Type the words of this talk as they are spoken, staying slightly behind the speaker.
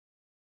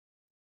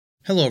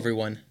Hello,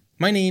 everyone.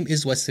 My name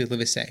is Wesley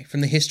Livesey from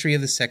the History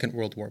of the Second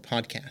World War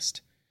podcast.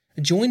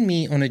 Join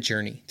me on a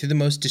journey through the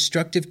most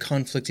destructive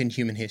conflict in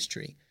human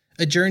history,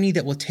 a journey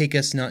that will take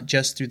us not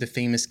just through the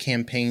famous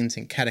campaigns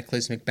and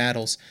cataclysmic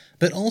battles,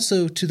 but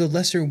also to the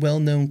lesser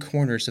well-known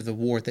corners of the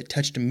war that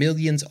touched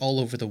millions all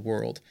over the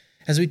world,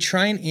 as we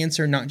try and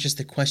answer not just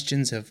the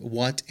questions of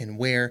what and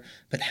where,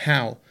 but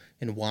how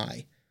and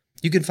why.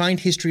 You can find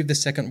History of the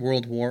Second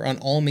World War on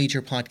all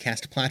major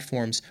podcast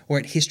platforms or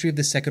at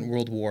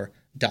historyofthesecondworldwar.com.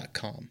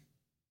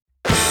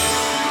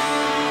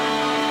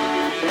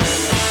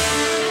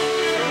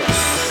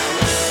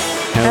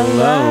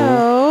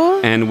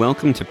 Hello, and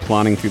welcome to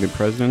Plotting Through the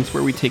Presidents,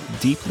 where we take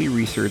deeply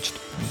researched,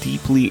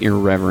 deeply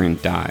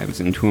irreverent dives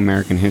into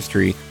American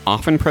history,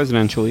 often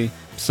presidentially,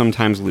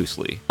 sometimes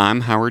loosely.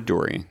 I'm Howard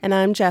Dory. And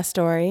I'm Jess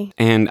Dory.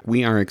 And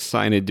we are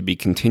excited to be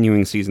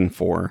continuing Season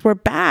 4. We're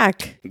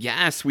back.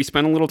 Yes, we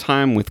spent a little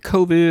time with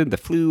COVID, the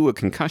flu, a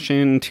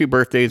concussion, 2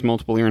 birthdays,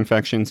 multiple ear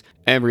infections,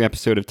 every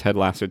episode of Ted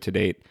Lasso to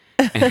date.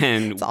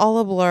 And it's all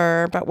a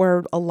blur, but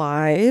we're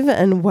alive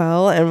and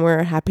well, and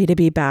we're happy to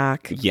be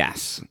back.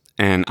 Yes.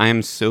 And I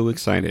am so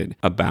excited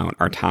about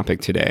our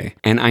topic today.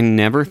 And I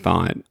never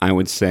thought I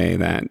would say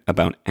that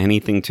about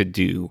anything to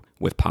do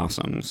with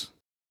possums.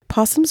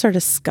 Possums are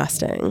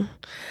disgusting.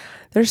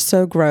 They're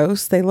so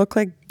gross. They look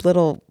like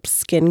little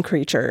skin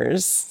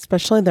creatures,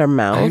 especially their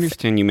mouth. I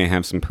understand you may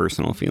have some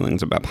personal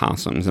feelings about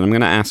possums, and I'm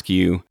going to ask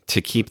you to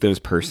keep those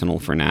personal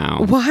for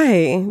now.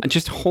 Why?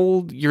 Just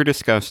hold your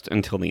disgust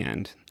until the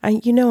end.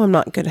 I'm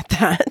not good at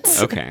that.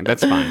 Okay,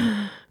 that's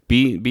fine.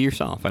 Be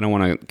yourself. I don't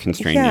want to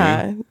constrain you.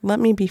 Yeah,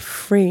 let me be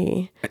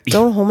free.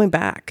 Don't hold me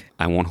back.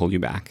 I won't hold you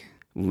back.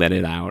 Let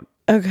it out.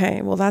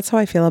 Okay, well, that's how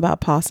I feel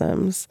about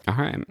possums. All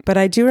right. But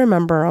I do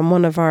remember on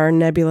one of our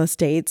nebulous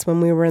dates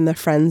when we were in the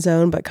friend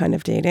zone, but kind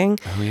of dating.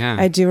 Oh, yeah.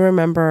 I do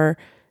remember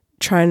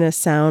trying to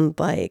sound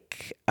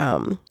like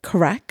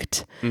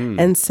correct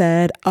and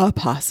said, a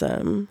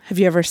possum. Have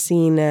you ever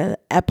seen a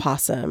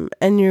possum?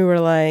 And you were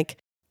like,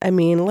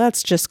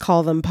 let's just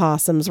call them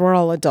possums. We're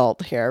all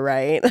adult here,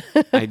 right?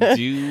 I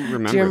do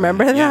remember. Do you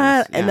remember that?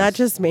 Yes, and that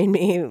just made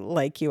me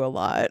like you a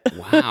lot.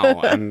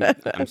 Wow.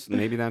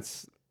 Maybe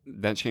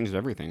that changed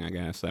everything, I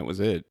guess. That was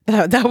it.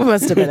 That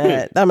must have been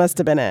it. That must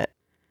have been it.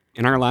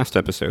 In our last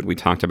episode, we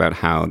talked about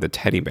how the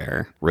teddy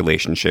bear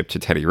relationship to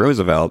Teddy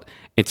Roosevelt,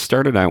 it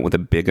started out with a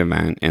big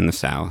event in the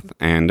South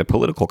and a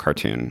political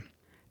cartoon.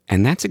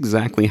 And that's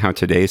exactly how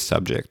today's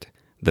subject,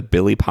 the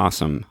Billy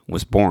Possum,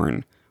 was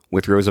born,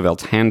 with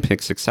Roosevelt's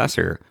hand-picked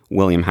successor,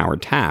 William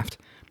Howard Taft,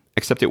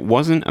 except it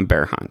wasn't a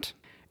bear hunt.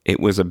 It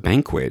was a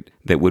banquet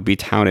that would be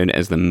touted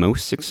as the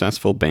most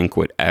successful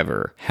banquet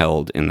ever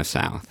held in the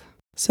South.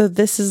 So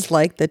this is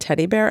like the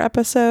teddy bear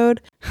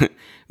episode?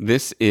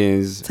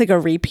 It's like a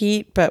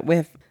repeat, but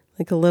with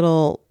like a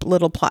little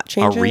plot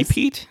changes. A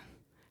repeat?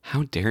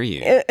 How dare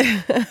you?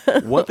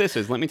 What this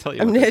is, let me tell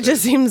you. It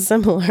just seems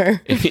similar.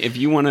 If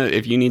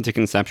you need to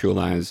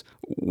conceptualize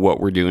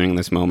what we're doing in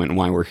this moment and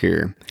why we're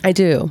here. I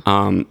do.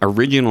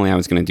 Originally, I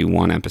was going to do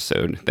one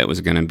episode that was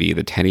going to be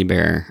the teddy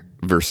bear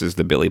versus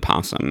the Billy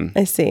Possum.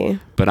 I see.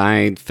 But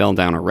I fell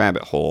down a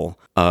rabbit hole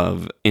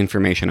of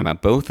information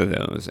about both of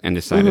those and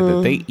decided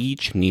that they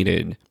each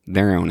needed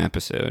their own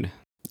episode.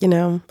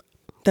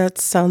 That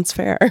sounds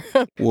fair.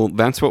 Well,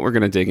 that's what we're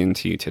going to dig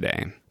into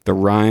today. The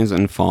rise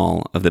and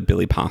fall of the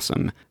Billy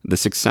Possum, the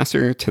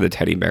successor to the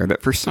teddy bear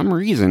that for some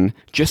reason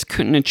just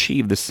couldn't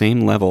achieve the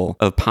same level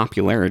of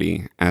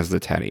popularity as the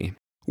teddy.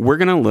 We're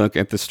going to look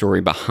at the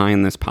story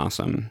behind this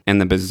possum and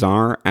the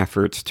bizarre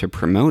efforts to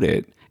promote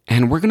it,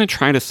 and we're going to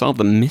try to solve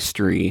the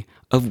mystery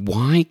of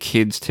why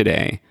kids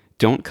today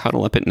don't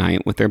cuddle up at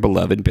night with their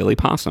beloved Billy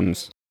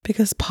Possums.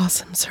 Because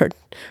possums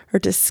are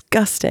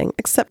disgusting,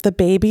 except the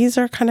babies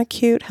are kind of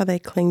cute, how they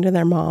cling to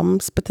their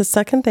moms. But the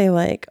second they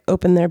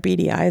open their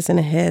beady eyes and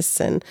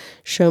hiss and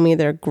show me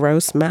their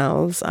gross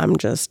mouths, I'm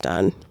just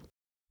done.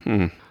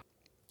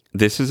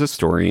 This is a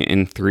story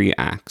in 3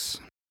 acts.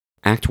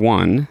 Act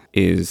 1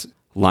 is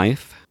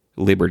life,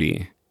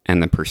 liberty,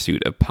 and the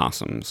pursuit of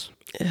possums.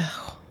 Ew.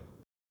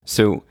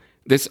 So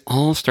this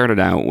all started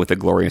out with a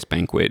glorious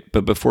banquet,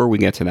 but before we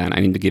get to that,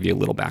 I need to give you a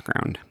little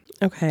background.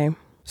 Okay.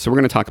 So we're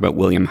going to talk about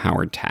William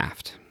Howard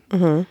Taft.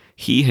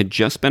 He had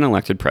just been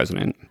elected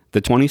president,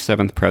 the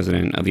 27th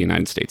president of the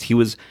United States. He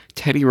was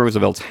Teddy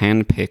Roosevelt's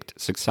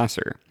hand-picked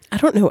successor. I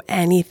don't know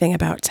anything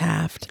about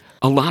Taft.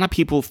 A lot of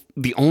people,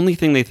 the only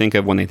thing they think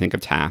of when they think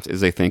of Taft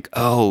is they think,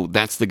 oh,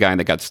 that's the guy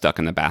that got stuck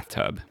in the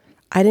bathtub.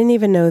 I didn't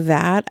even know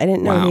that. I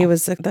didn't know he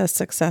was the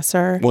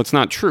successor. Well, it's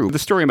not true. The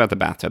story about the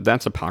bathtub,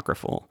 that's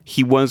apocryphal.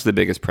 He was the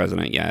biggest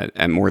president yet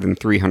at more than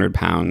 300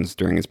 pounds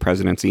during his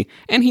presidency,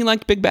 and he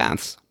liked big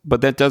baths.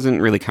 But that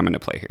doesn't really come into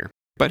play here.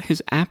 But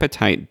his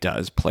appetite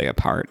does play a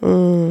part.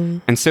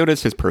 And so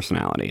does his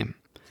personality.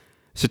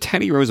 So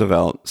Teddy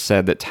Roosevelt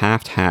said that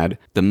Taft had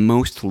the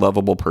most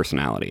lovable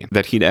personality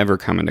that he'd ever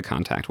come into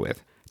contact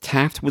with.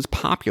 Taft was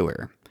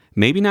popular.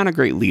 Maybe not a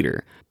great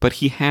leader, but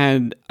he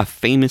had a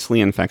famously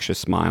infectious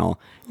smile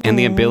and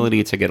the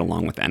ability to get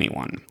along with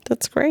anyone.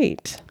 That's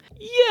great.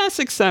 Yes,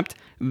 except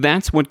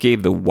That's what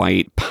gave the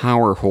white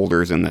power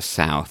holders in the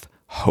South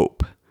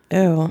hope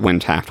Ew. when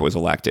Taft was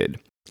elected.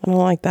 I don't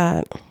like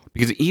that.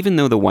 Because even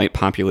though the white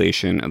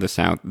population of the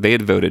South, they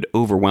had voted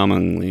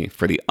overwhelmingly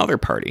for the other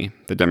party,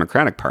 the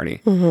Democratic Party,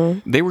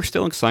 they were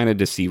still excited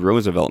to see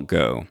Roosevelt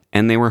go.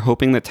 And they were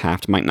hoping that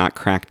Taft might not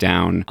crack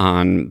down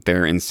on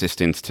their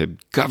insistence to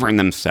govern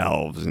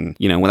themselves and,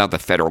 without the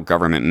federal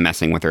government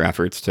messing with their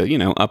efforts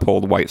to,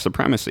 uphold white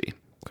supremacy.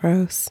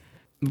 Gross.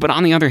 But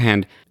on the other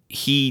hand,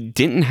 he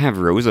didn't have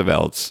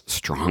Roosevelt's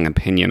strong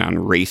opinion on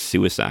race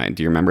suicide.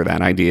 Do you remember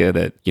that idea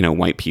that,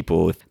 white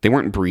people, if they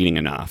weren't breeding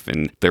enough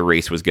and their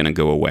race was going to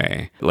go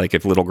away? Like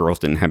if little girls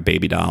didn't have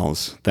baby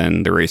dolls,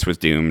 then the race was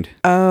doomed.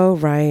 Oh,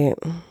 right.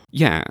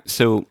 Yeah,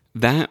 so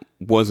that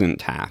wasn't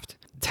Taft.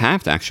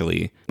 Taft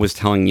actually was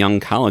telling young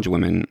college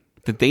women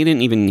that they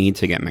didn't even need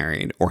to get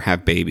married or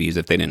have babies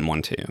if they didn't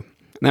want to. And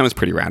that was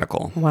pretty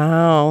radical.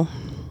 Wow.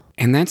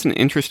 And that's an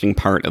interesting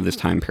part of this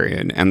time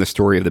period and the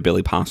story of the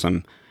Billy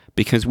Possum,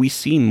 because we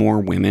see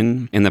more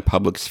women in the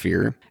public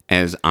sphere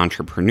as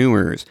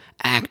entrepreneurs,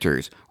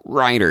 actors,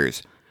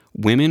 writers.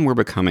 Women were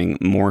becoming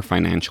more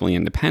financially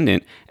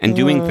independent and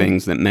doing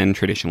things that men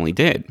traditionally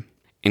did,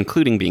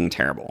 including being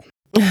terrible.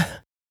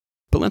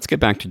 But let's get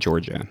back to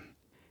Georgia.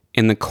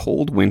 In the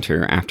cold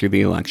winter after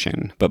the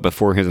election, but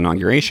before his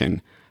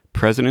inauguration,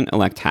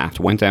 President-elect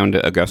Taft went down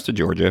to Augusta,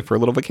 Georgia for a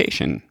little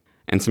vacation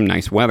and some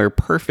nice weather,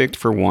 perfect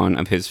for one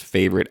of his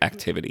favorite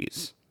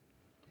activities.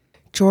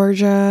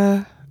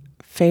 Georgia...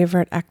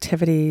 favorite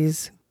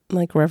activities,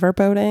 like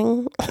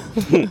riverboating,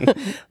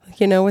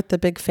 with the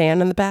big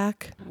fan in the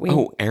back.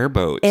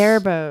 Airboats.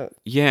 Airboat.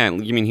 Yeah,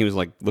 you mean he was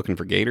like looking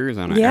for gators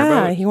on an Yeah,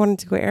 airboat? he wanted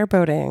to go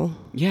airboating.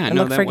 Yeah, and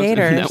no, look for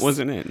gators. That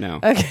wasn't it.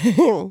 No.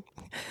 Okay.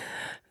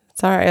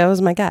 Sorry, that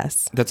was my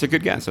guess. That's a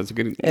good guess.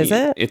 Is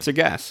it? It's a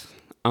guess.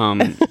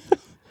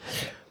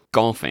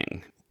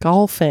 Golfing.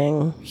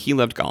 Golfing. He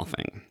loved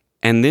golfing.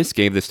 And this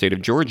gave the state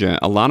of Georgia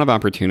a lot of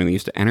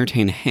opportunities to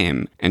entertain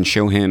him and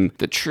show him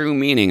the true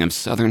meaning of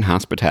Southern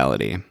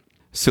hospitality.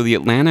 So the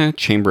Atlanta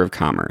Chamber of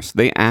Commerce,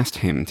 they asked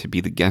him to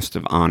be the guest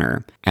of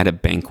honor at a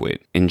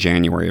banquet in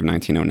January of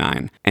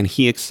 1909, and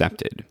he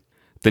accepted.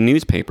 The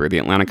newspaper, the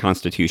Atlanta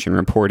Constitution,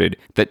 reported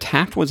that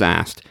Taft was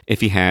asked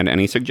if he had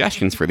any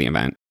suggestions for the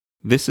event.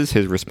 This is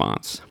his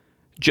response.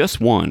 "Just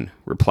one,"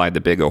 replied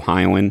the big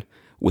Ohioan,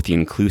 with the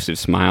inclusive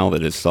smile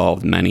that has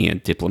solved many a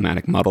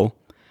diplomatic muddle.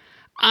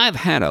 "I've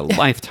had a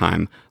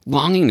lifetime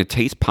longing to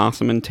taste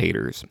possum and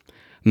taters.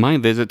 My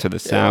visit to the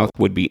South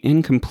would be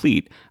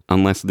incomplete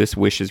unless this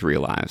wish is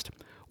realized.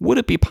 Would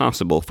it be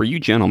possible for you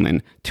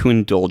gentlemen to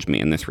indulge me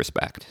in this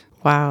respect?"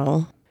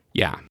 Wow.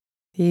 Yeah.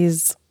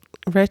 These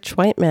rich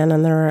white men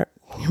and their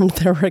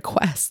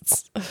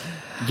requests.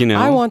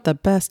 I want the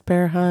best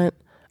bear hunt.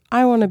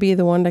 I want to be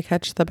the one to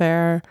catch the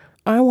bear.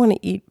 I want to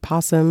eat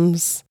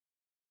possums.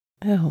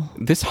 Ew.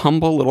 This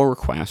humble little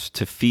request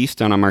to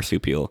feast on a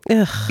marsupial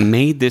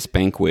made this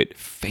banquet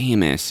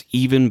famous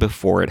even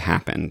before it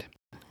happened.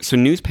 So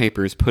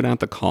newspapers put out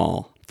the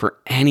call for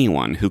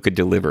anyone who could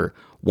deliver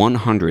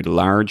 100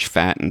 large,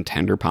 fat, and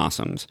tender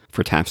possums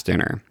for Taft's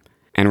dinner.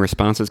 And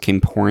responses came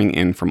pouring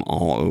in from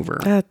all over.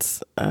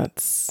 That's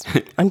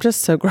I'm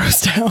just so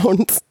grossed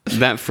out.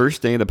 That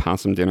first day the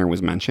possum dinner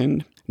was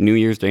mentioned, New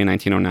Year's Day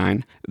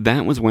 1909,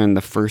 that was when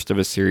the first of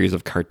a series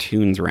of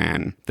cartoons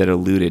ran that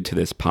alluded to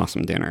this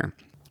possum dinner.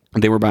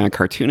 They were by a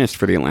cartoonist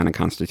for the Atlanta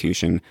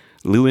Constitution,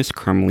 Lewis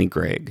Crumley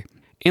Gregg.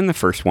 In the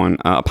first one,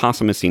 a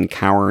possum is seen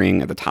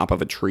cowering at the top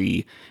of a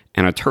tree,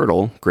 and a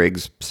turtle,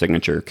 Gregg's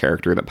signature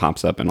character that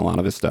pops up in a lot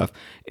of his stuff,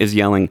 is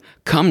yelling,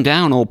 "Come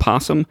down, old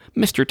possum,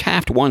 Mr.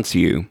 Taft wants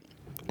you."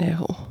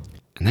 Ew.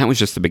 And that was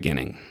just the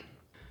beginning.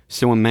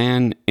 So a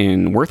man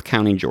in Worth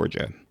County,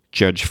 Georgia,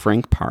 Judge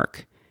Frank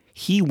Park,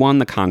 he won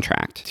the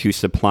contract to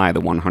supply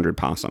the 100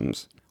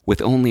 possums.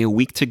 With only a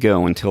week to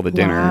go until the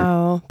dinner.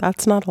 Wow,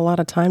 that's not a lot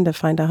of time to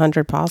find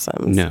 100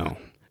 possums. No.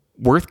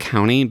 Worth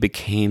County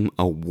became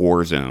a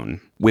war zone,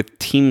 with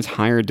teams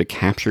hired to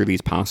capture these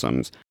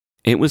possums.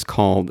 It was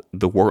called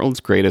the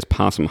world's greatest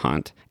possum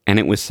hunt, and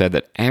it was said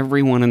that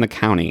everyone in the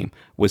county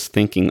was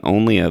thinking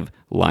only of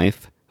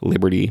life,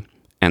 liberty,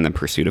 and the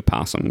pursuit of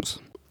possums.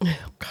 Oh,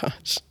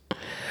 gosh.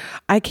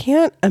 I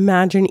can't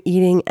imagine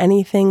eating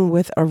anything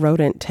with a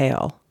rodent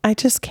tail. I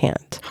just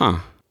can't. Huh.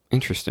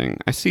 Interesting.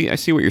 I see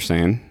what you're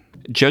saying.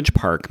 Judge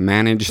Park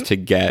managed to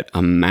get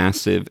a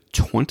massive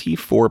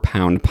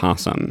 24-pound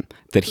possum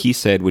that he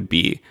said would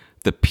be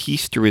the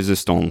piece de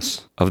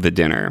resistance of the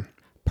dinner.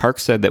 Park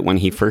said that when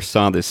he first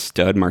saw this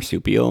stud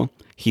marsupial,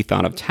 he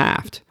thought of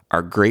Taft,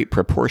 our great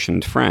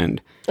proportioned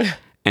friend,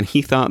 and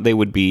he thought they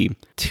would be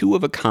two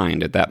of a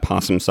kind at that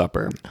possum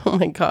supper. Oh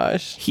my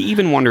gosh. He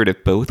even wondered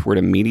if both were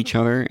to meet each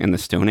other in the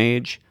Stone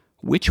Age,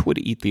 which would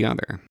eat the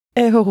other.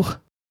 Ew.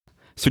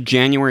 So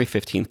January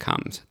 15th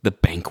comes, the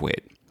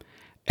banquet.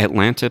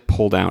 Atlanta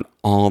pulled out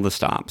all the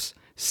stops.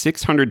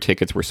 600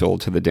 tickets were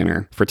sold to the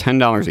dinner for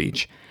 $10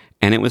 each,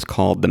 and it was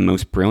called the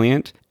most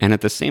brilliant and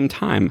at the same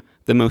time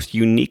the most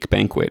unique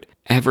banquet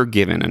ever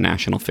given a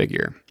national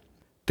figure.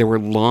 There were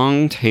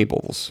long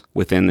tables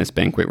within this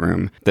banquet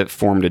room that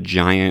formed a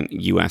giant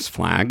U.S.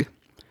 flag.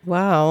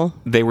 Wow.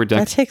 They were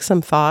That takes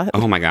some thought.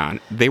 Oh my God.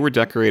 They were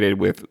decorated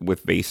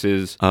with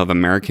vases of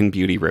American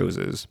Beauty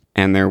roses.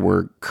 And there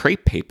were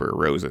crepe paper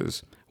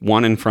roses,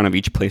 one in front of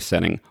each place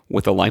setting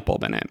with a light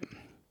bulb in it.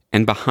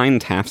 And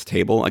behind Taft's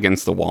table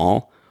against the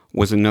wall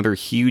was another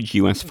huge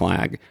U.S.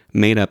 flag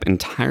made up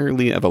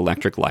entirely of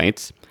electric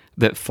lights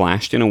that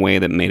flashed in a way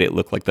that made it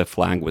look like the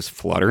flag was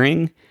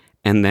fluttering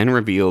and then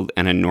revealed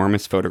an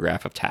enormous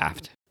photograph of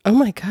Taft. Oh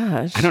my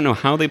gosh. I don't know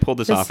how they pulled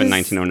this off in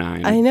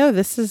 1909. I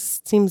know.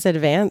 Seems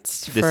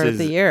advanced for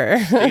the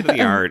year. State of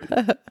the art.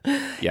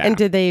 Yeah. And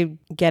did they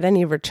get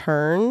any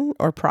return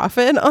or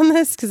profit on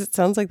this? Because it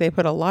sounds like they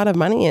put a lot of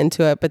money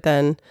into it, but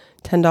then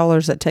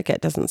 $10 a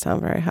ticket doesn't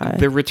sound very high.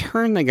 The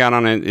return they got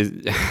on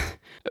it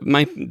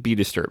might be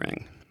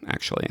disturbing,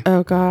 actually.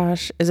 Oh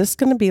gosh. Is this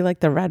going to be like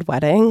the Red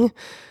Wedding?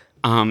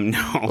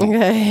 No.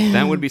 Okay.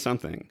 That would be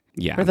something.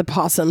 Yeah. Where the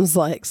possums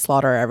like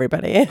slaughter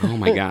everybody. Oh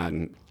my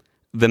God.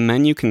 The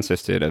menu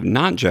consisted of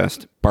not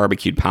just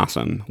barbecued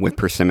possum with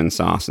persimmon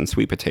sauce and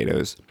sweet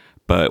potatoes,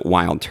 but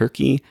wild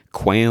turkey,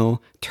 quail,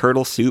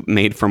 turtle soup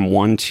made from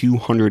one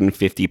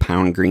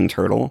 250-pound green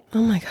turtle.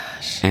 Oh my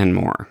gosh. And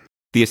more.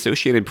 The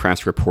Associated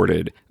Press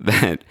reported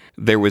that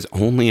there was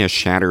only a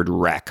shattered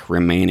wreck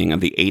remaining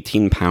of the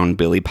 18-pound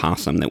Billy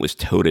possum that was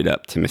toted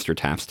up to Mr.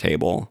 Taft's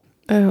table.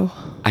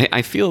 Oh.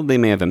 I feel they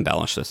may have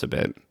embellished this a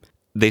bit.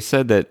 They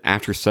said that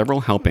after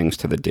several helpings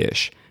to the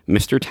dish,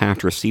 Mr.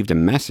 Taft received a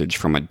message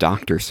from a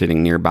doctor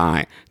sitting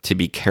nearby to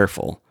be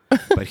careful,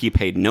 but he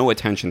paid no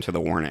attention to the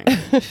warning.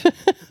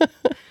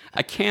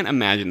 I can't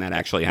imagine that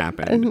actually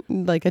happened.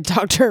 Like a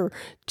doctor,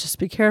 just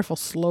be careful.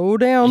 Slow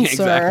down,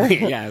 sir.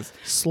 Exactly, yes.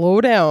 Slow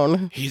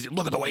down.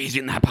 Look at the way he's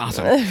eating that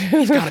possum.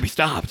 He's got to be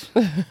stopped.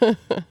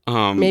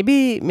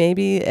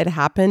 Maybe it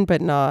happened,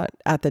 but not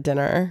at the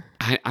dinner.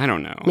 I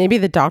don't know. Maybe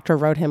the doctor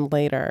wrote him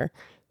later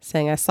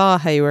saying, I saw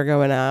how you were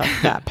going at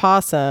that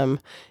possum,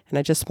 and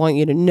I just want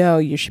you to know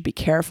you should be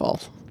careful.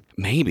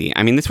 Maybe.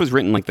 I mean, this was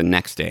written like the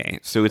next day,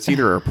 so it's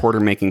either a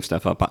reporter making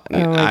stuff up.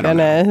 I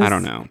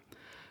don't know.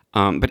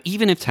 But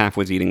even if Taft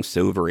was eating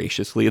so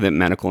voraciously that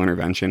medical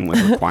intervention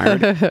was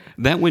required,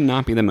 that would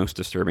not be the most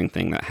disturbing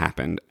thing that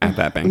happened at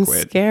that banquet.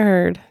 I'm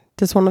scared.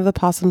 Does one of the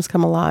possums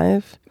come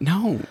alive?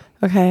 No.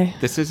 Okay.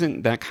 This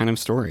isn't that kind of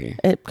story.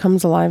 It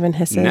comes alive and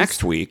hisses.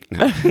 Next week.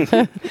 No.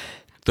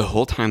 The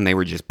whole time they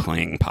were just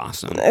playing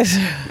possum.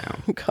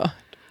 No. God.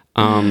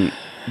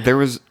 There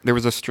was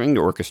a stringed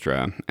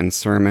orchestra and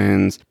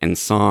sermons and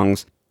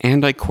songs,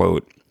 and I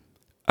quote,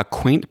 a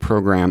quaint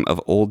program of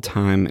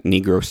old-time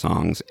Negro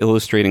songs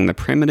illustrating the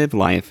primitive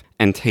life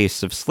and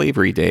tastes of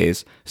slavery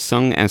days,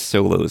 sung as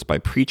solos by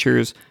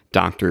preachers,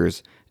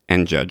 doctors,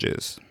 and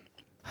judges.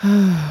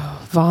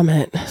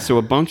 Vomit. So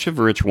a bunch of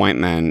rich white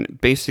men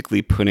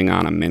basically putting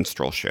on a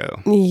minstrel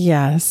show.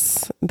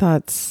 Yes,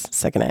 that's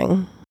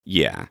sickening.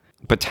 Yeah,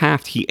 but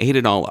Taft, he ate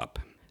it all up,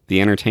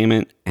 the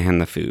entertainment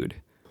and the food.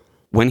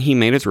 When he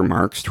made his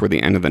remarks toward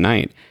the end of the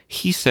night,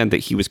 he said that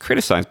he was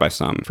criticized by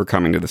some for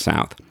coming to the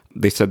South.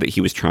 They said that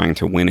he was trying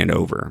to win it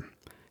over.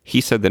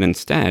 He said that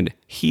instead,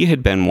 he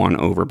had been won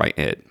over by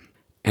it.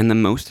 And the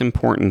most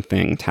important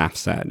thing, Taft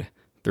said,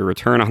 the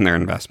return on their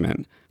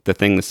investment, the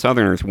thing the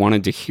Southerners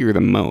wanted to hear the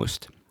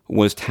most,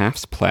 was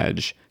Taft's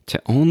pledge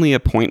to only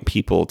appoint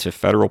people to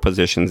federal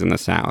positions in the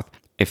South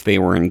if they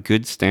were in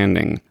good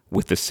standing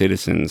with the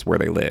citizens where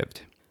they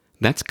lived.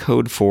 That's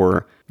code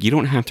for, you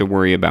don't have to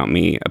worry about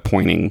me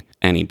appointing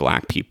any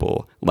black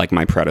people like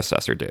my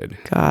predecessor did.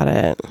 Got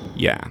it.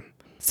 Yeah.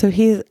 So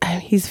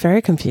he's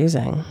very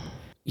confusing.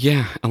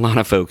 Yeah, a lot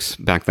of folks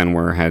back then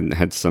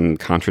had some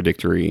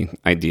contradictory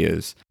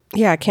ideas.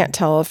 Yeah, I can't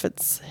tell if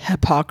it's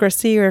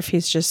hypocrisy or if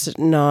he's just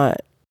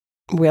not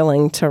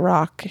willing to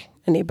rock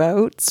any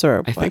boats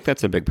or I think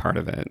that's a big part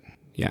of it.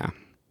 Yeah.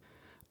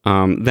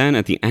 Then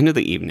at the end of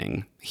the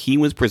evening, he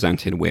was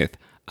presented with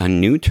a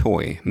new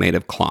toy made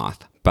of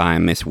cloth by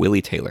Miss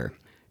Willie Taylor.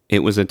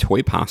 It was a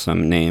toy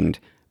possum named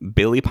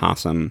Billy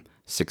Possum,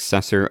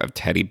 successor of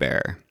Teddy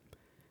Bear.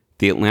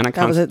 The Atlanta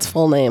That was its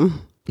full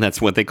name.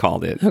 That's what they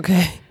called it.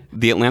 Okay.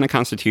 The Atlanta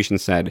Constitution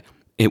said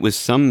it was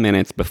some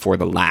minutes before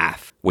the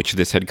laugh, which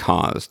this had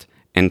caused,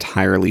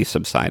 entirely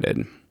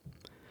subsided.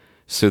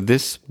 So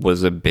this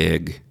was a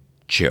big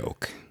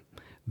joke.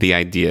 The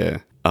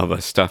idea of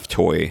a stuffed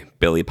toy,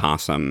 Billy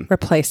Possum,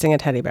 replacing a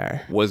teddy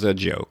bear, was a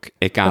joke.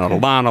 It got a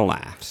lot of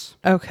laughs.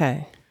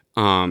 Okay.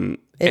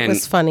 It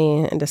was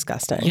funny and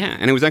disgusting. Yeah,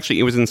 and it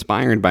was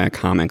inspired by a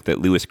comic that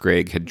Louis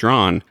Gregg had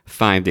drawn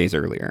 5 days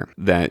earlier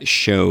that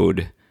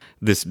showed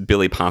this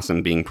Billy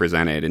Possum being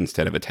presented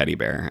instead of a teddy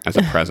bear as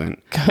a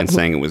present and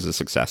saying it was a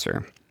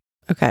successor.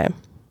 Okay.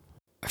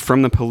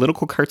 From the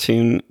political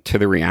cartoon to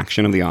the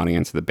reaction of the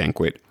audience at the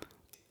banquet,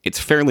 it's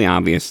fairly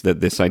obvious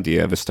that this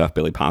idea of a stuffed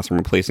Billy Possum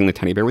replacing the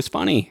teddy bear was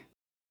funny.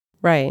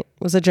 Right. It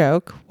was a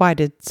joke. Why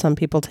did some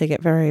people take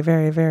it very,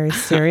 very, very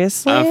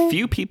seriously? A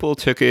few people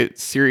took it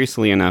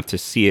seriously enough to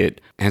see it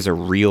as a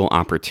real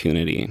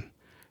opportunity.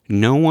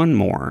 No one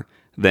more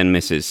than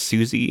Mrs.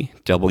 Susie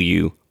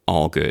W.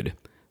 Allgood,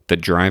 the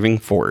driving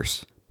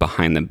force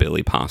behind the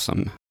Billy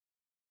Possum.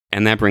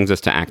 And that brings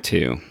us to Act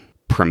 2,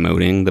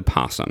 Promoting the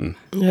Possum.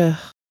 Ugh.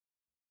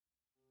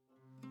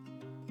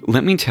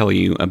 Let me tell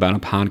you about a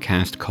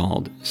podcast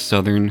called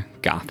Southern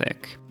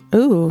Gothic.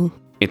 Ooh.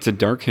 It's a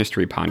dark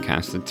history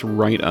podcast that's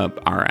right up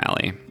our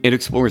alley. It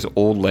explores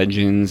old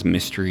legends,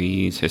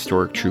 mysteries,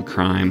 historic true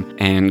crime,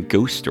 and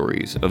ghost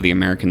stories of the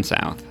American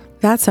South.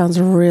 That sounds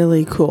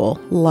really cool.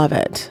 Love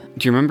it.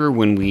 Do you remember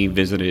when we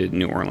visited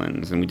New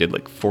Orleans and we did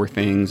like 4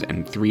 things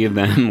and 3 of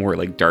them were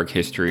like dark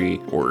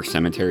history or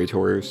cemetery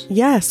tours?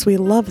 Yes, we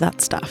love that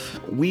stuff.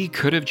 We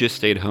could have just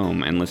stayed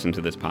home and listened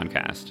to this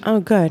podcast. Oh,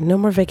 good. No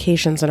more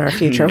vacations in our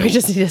future. No. We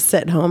just need to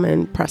sit home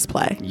and press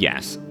play.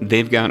 Yes.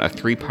 They've got a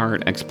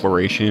 3-part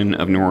exploration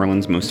of New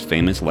Orleans' most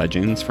famous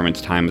legends from its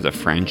time as a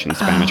French and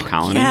Spanish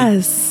colony.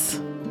 Yes.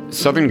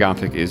 Southern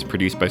Gothic is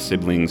produced by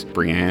siblings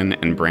Brienne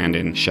and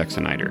Brandon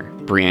Schexeniter.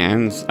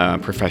 Brienne's a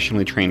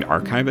professionally trained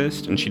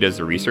archivist, and she does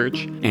the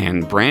research.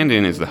 And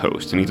Brandon is the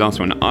host, and he's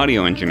also an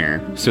audio engineer.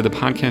 So the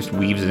podcast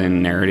weaves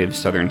in narrative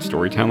Southern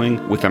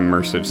storytelling with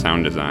immersive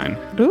sound design.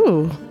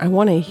 Ooh, I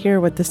want to hear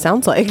what this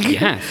sounds like.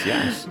 Yes.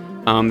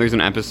 There's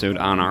an episode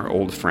on our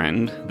old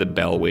friend, the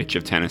Bell Witch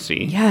of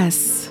Tennessee.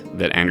 Yes.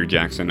 That Andrew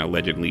Jackson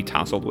allegedly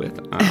tousled with.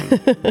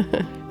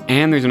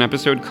 And there's an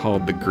episode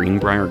called The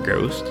Greenbrier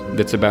Ghost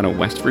that's about a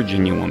West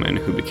Virginia woman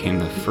who became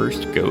the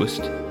first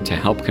ghost to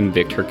help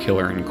convict her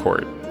killer in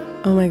court.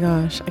 Oh my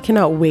gosh, I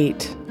cannot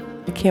wait.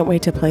 I can't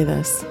wait to play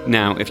this.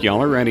 Now, if y'all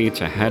are ready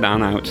to head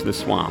on out to the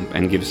swamp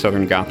and give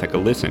Southern Gothic a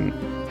listen,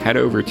 head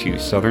over to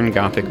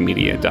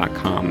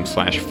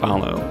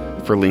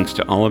southerngothicmedia.com/follow for links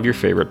to all of your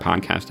favorite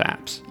podcast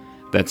apps.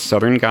 That's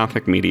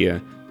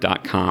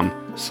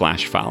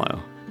southerngothicmedia.com/follow.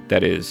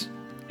 That is,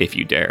 if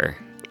you dare.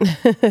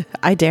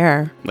 I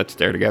dare. Let's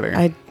dare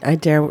together. I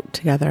dare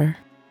together.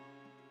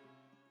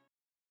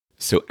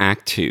 So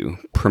Act 2,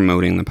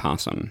 Promoting the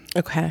Possum.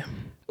 Okay.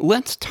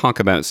 Let's talk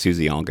about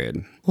Susie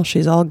Allgood. Well,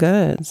 she's all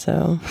good,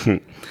 so.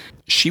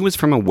 She was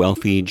from a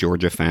wealthy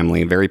Georgia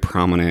family, very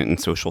prominent in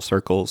social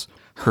circles.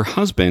 Her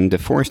husband,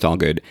 DeForest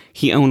Allgood,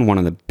 he owned one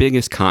of the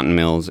biggest cotton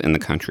mills in the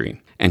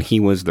country, and he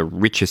was the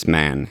richest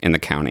man in the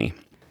county.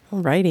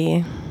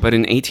 Alrighty. But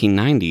in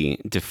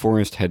 1890,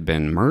 DeForest had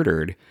been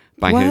murdered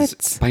by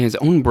his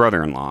own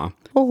brother-in-law.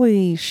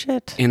 Holy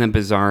shit. In a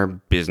bizarre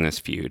business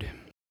feud.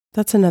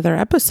 That's another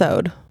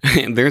episode.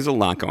 There's a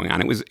lot going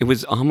on. It was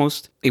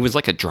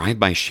like a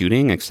drive-by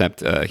shooting,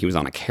 except he was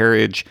on a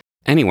carriage.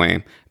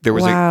 Anyway, there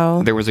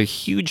was a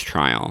huge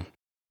trial,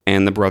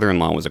 and the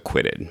brother-in-law was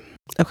acquitted.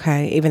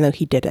 Okay, even though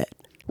he did it.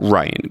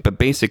 Right, but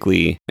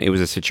basically, it was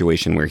a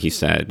situation where he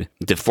said,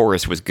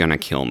 DeForest was gonna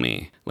kill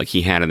me. Like,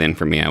 he had it in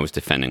for me, I was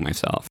defending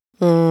myself.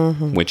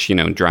 Mm-hmm. Which,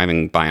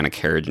 driving by in a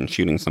carriage and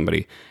shooting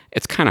somebody,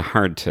 it's kind of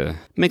hard to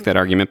make that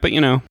argument, but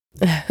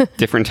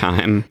different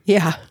time.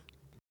 Yeah.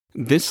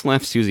 This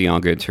left Susie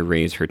Allgood to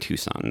raise her 2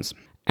 sons.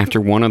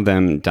 After one of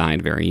them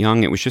died very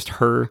young, it was just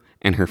her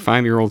and her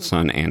 5-year-old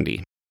son,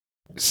 Andy.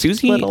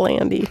 Little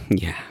Andy.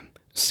 Yeah.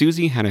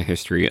 Susie had a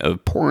history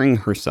of pouring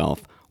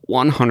herself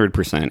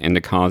 100%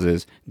 into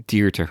causes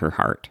dear to her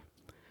heart.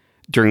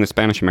 During the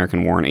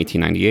Spanish-American War in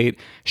 1898,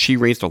 she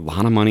raised a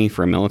lot of money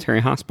for a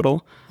military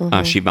hospital.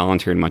 Mm-hmm. She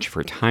volunteered much of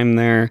her time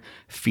there,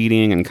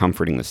 feeding and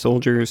comforting the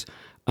soldiers.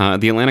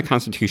 The Atlanta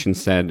Constitution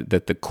said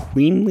that the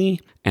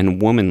queenly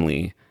and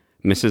womanly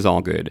Mrs.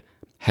 Allgood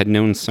had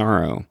known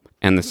sorrow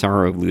and the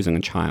sorrow of losing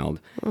a child,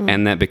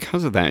 and that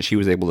because of that, she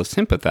was able to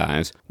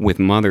sympathize with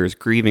mothers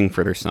grieving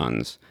for their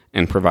sons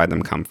and provide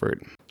them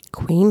comfort.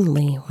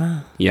 Queenly,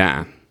 wow.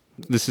 Yeah.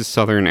 This is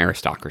Southern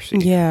aristocracy.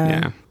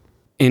 Yeah.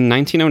 In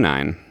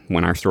 1909,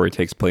 when our story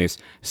takes place,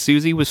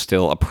 Susie was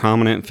still a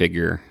prominent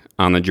figure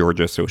on the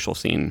Georgia social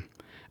scene.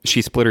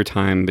 She split her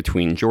time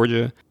between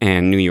Georgia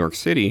and New York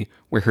City,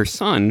 where her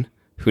son,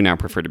 who now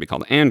preferred to be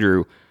called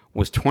Andrew,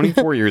 was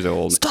 24 years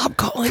old. Stop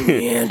calling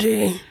me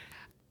Andy.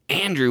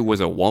 Andrew was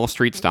a Wall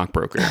Street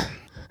stockbroker.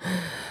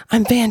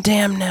 I'm Van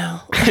Damme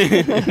now.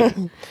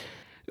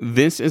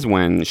 This is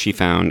when she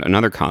found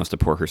another cause to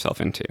pour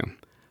herself into,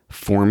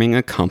 forming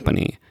a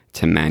company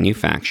to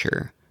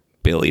manufacture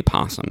Billy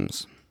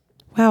Possums.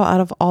 Wow,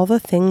 out of all the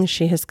things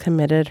she has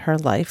committed her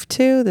life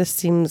to, this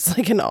seems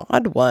like an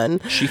odd one.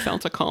 She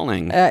felt a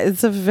calling.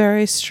 It's a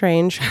very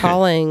strange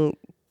calling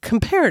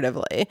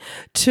comparatively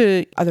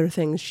to other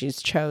things she's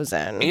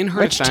chosen,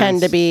 which tend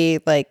to be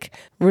like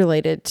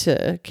related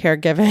to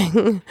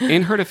caregiving.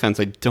 In her defense,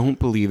 I don't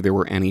believe there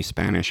were any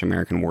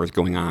Spanish-American wars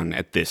going on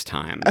at this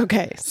time.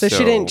 Okay, so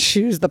she didn't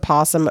choose the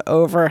possum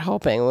over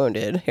helping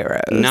wounded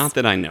heroes. Not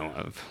that I know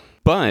of.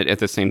 But at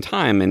the same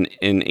time, in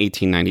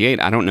 1898,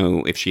 I don't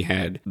know if she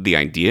had the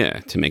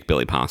idea to make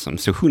Billy Possum.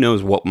 So who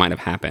knows what might have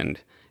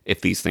happened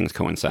if these things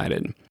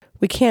coincided.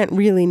 We can't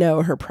really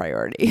know her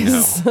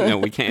priorities. No,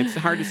 we can't. It's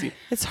hard to see.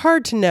 It's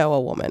hard to know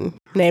a woman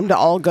named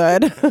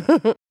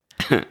Allgood.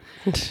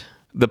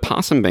 The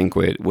Possum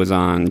Banquet was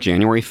on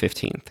January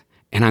 15th.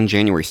 And on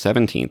January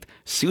 17th,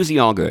 Susie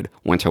Allgood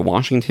went to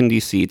Washington,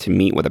 D.C. to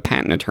meet with a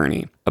patent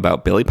attorney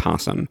about Billy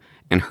Possum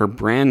and her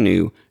brand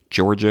new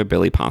Georgia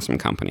Billy Possum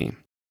Company.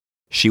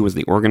 She was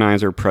the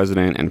organizer,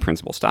 president, and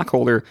principal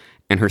stockholder,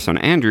 and her son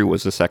Andrew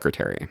was the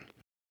secretary.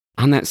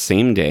 On that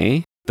same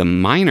day, The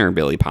minor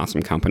Billy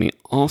Possum Company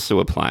also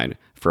applied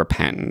for a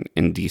patent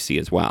in D.C.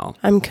 as well.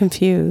 I'm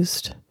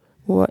confused.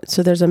 What?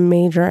 So there's a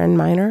major and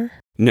minor?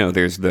 No,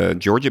 there's the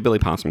Georgia Billy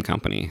Possum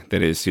Company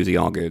that is Susie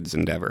Allgood's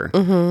endeavor.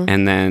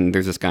 And then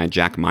there's this guy,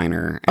 Jack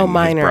Minor, and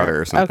his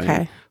brother or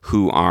something,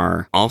 who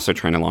are also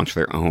trying to launch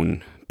their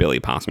own Billy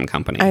Possum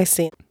Company. I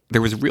see.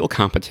 There was real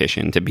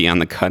competition to be on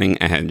the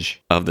cutting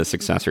edge of the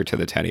successor to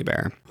the teddy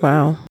bear.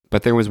 Wow.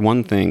 But there was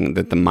one thing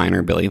that the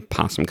minor Billy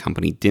Possum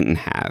Company didn't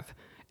have,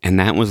 and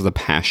that was the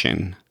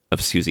passion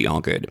of Susie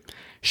Allgood.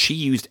 She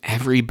used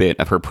every bit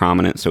of her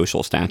prominent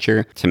social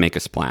stature to make a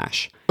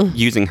splash,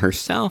 using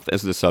herself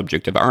as the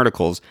subject of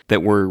articles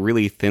that were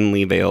really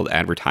thinly veiled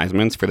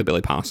advertisements for the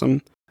Billy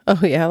Possum. Oh,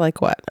 yeah,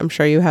 like what? I'm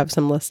sure you have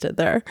some listed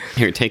there.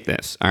 Here, take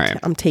this. All right.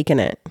 I'm taking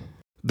it.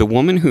 The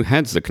woman who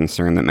heads the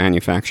concern that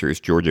manufactures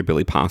Georgia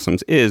Billy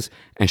Possums is,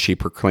 as she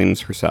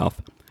proclaims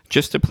herself,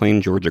 just a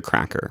plain Georgia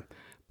cracker.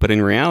 But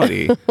in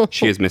reality,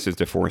 she is Mrs.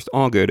 DeForest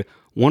Allgood,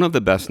 one of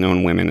the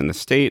best-known women in the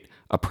state,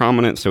 a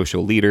prominent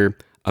social leader,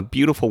 a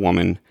beautiful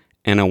woman,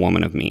 and a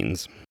woman of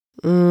means.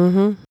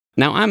 Mm-hmm.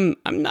 Now, I'm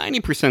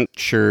 90%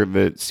 sure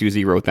that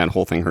Susie wrote that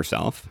whole thing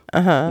herself,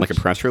 like a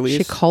press release.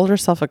 She called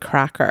herself a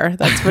cracker.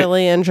 That's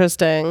really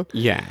interesting.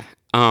 Yeah.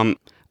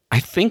 I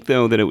think,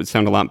 though, that it would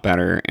sound a lot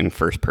better in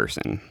first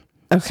person.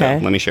 Okay.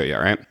 So let me show you,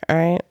 all right? All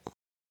right.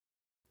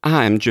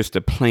 I'm just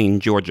a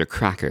plain Georgia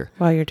cracker.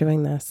 While you're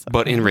doing this.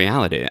 But in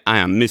reality, I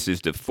am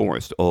Mrs.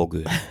 DeForest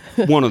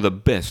Allgood, one of the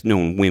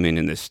best-known women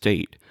in the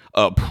state,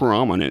 a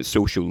prominent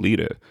social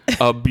leader,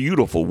 a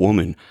beautiful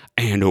woman,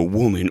 and a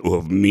woman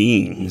of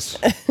means.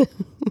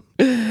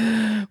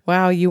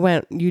 Wow,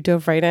 you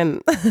dove right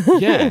in.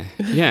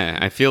 Yeah.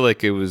 I feel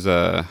like it was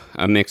a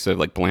mix of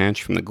like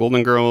Blanche from the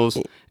Golden Girls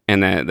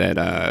and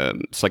that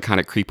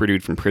psychotic creeper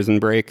dude from Prison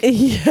Break.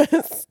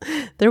 Yes.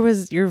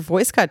 Your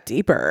voice got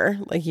deeper,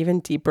 like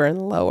even deeper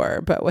and lower,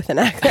 but with an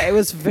accent. It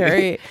was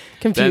very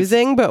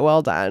confusing, but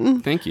well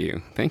done. Thank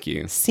you.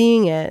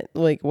 Seeing it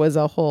like was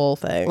a whole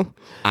thing.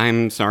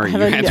 I'm sorry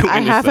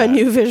I have a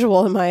new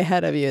visual in my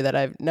head of you that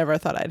I've never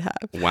thought I'd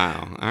have.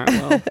 Wow. All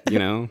right,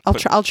 well,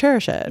 I'll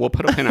cherish it. We'll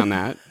put a pin on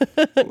that.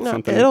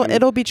 No,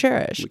 it'll be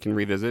cherished. We can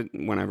revisit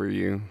whenever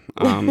you...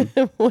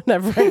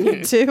 Whenever I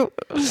need to.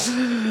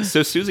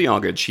 So Susie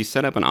Allgood, she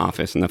set up an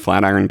office in the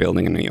Flatiron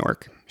Building in New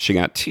York. She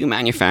got 2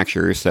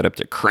 manufacturers set up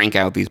to crank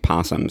out these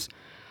possums.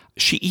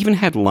 She even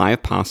had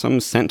live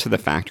possums sent to the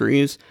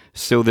factories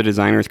so the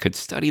designers could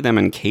study them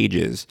in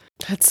cages.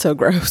 That's so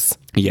gross.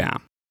 Yeah.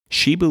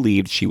 She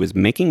believed she was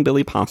making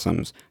Billy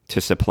Possums to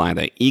supply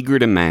the eager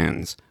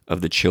demands of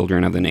the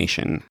children of the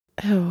nation.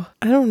 Oh,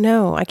 I don't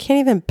know. I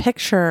can't even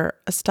picture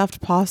a stuffed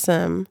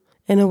possum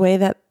in a way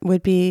that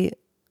would be,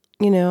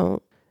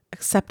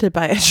 accepted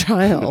by a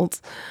child.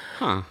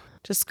 Huh.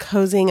 Just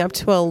cozying up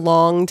to a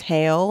long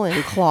tail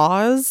and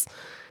claws,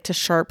 to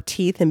sharp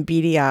teeth and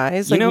beady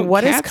eyes. Like,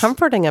 what is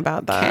comforting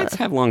about that? Cats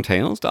have long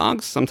tails.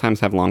 Dogs sometimes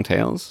have long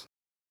tails.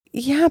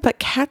 Yeah, but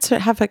cats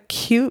have a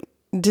cute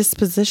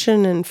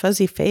disposition and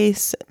fuzzy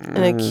face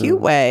in a cute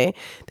way.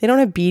 They don't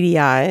have beady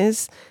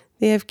eyes.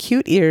 They have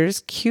cute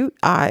ears, cute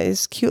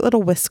eyes, cute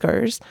little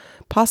whiskers.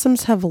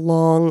 Possums have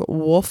long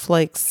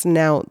wolf-like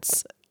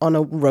snouts on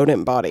a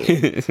rodent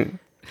body.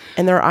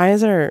 And their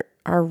eyes are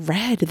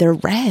red. They're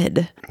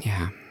red.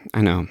 Yeah,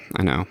 I know.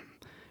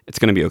 It's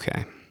going to be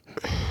okay.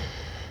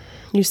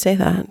 You say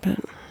that, but...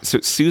 So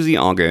Susie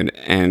Allgood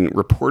and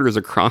reporters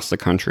across the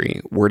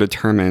country were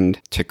determined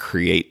to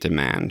create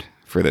demand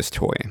for this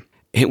toy.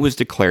 It was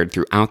declared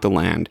throughout the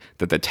land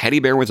that the teddy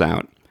bear was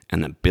out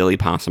and the Billy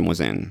Possum was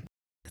in.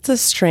 It's a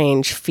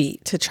strange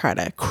feat to try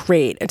to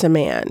create a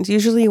demand.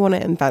 Usually you want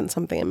to invent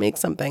something and make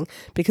something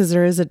because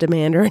there is a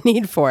demand or a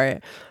need for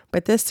it.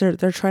 But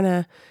they're trying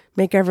to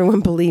make everyone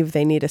believe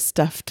they need a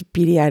stuffed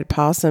beady-eyed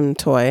possum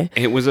toy.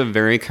 It was a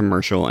very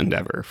commercial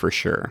endeavor, for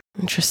sure.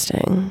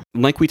 Interesting.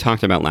 Like we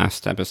talked about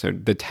last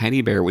episode, the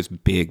teddy bear was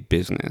big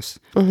business.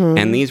 Mm-hmm.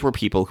 And these were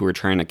people who were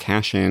trying to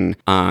cash in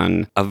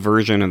on a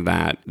version of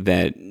that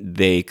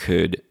they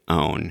could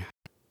own.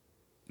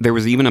 There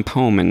was even a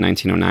poem in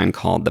 1909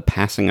 called The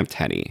Passing of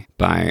Teddy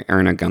by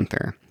Erna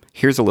Gunther.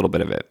 Here's a little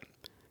bit of it.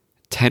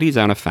 Teddy's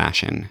out of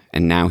fashion,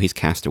 and now he's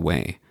cast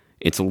away.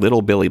 It's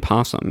little Billy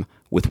Possum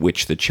with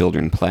which the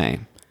children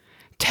play.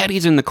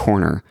 Teddy's in the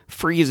corner,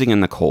 freezing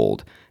in the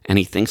cold, and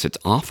he thinks it's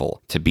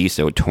awful to be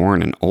so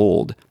torn and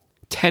old.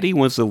 Teddy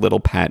was the little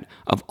pet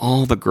of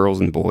all the girls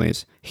and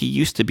boys. He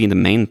used to be the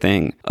main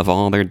thing of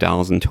all their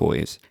dolls and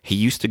toys. He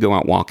used to go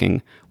out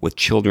walking with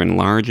children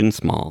large and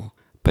small,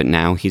 but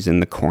now he's in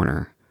the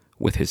corner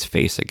with his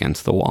face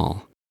against the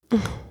wall.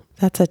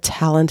 That's a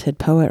talented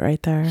poet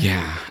right there.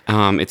 Yeah.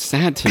 It's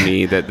sad to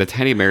me that the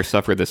teddy bear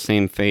suffered the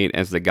same fate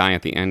as the guy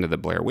at the end of the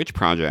Blair Witch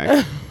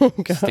Project,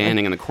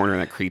 standing in the corner of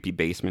that creepy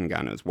basement,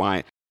 God knows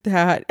why.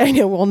 That, I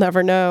know, we'll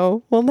never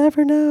know. We'll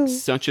never know.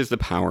 Such is the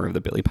power of the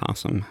Billy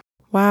Possum.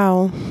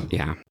 Wow.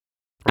 Yeah.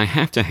 I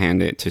have to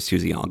hand it to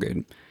Susie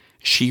Allgood.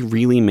 She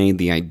really made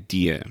the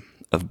idea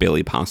of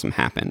Billy Possum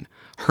happen.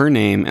 Her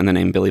name and the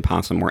name Billy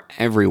Possum were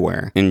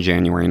everywhere in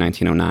January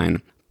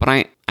 1909, but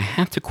I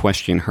have to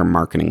question her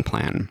marketing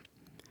plan.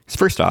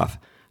 First off,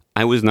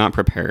 I was not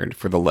prepared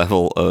for the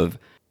level of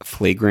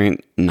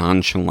flagrant,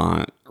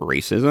 nonchalant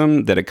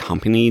racism that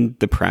accompanied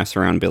the press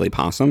around Billy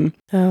Possum.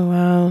 Oh,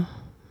 wow.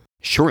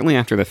 Shortly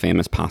after the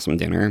famous Possum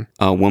dinner,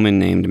 a woman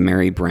named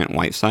Mary Brant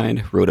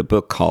Whiteside wrote a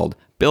book called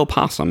Bill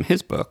Possum,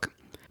 His Book.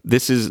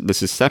 This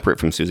is separate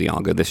from Susie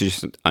Allgood. This is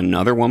just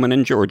another woman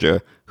in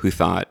Georgia who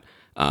thought,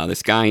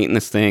 this guy eating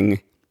this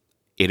thing,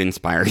 it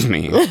inspires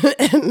me.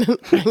 And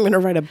I'm going to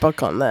write a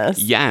book on this.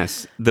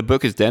 Yes. The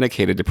book is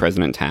dedicated to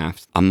President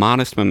Taft, a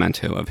modest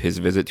memento of his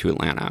visit to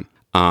Atlanta.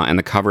 And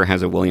the cover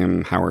has a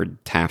William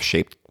Howard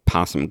Taft-shaped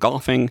possum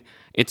golfing.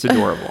 It's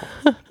adorable.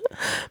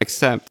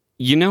 Except,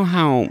 you know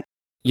how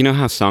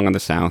Song of the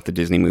South, the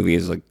Disney movie,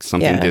 is like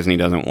something Disney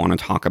doesn't want to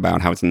talk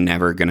about, how it's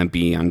never going to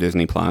be on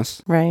Disney+.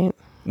 Right.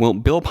 Well,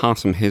 Bill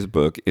Possum, his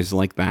book, is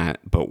like that,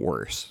 but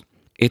worse.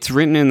 It's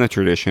written in the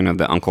tradition of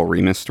the Uncle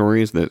Remus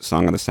stories that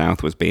Song of the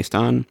South was based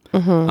on.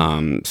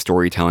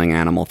 Storytelling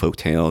animal folk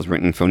tales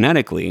written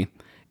phonetically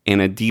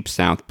in a Deep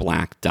South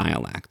Black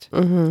dialect.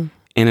 In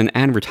an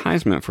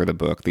advertisement for the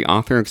book, the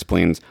author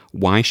explains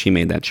why she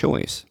made that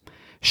choice.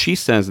 She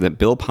says that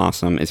Bill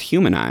Possum is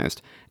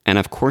humanized, and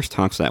of course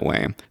talks that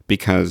way,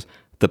 because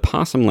the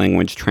possum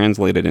language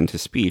translated into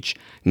speech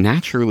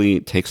naturally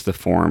takes the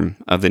form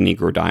of the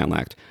Negro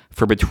dialect.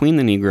 For between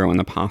the Negro and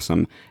the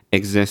possum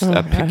exists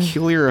a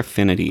peculiar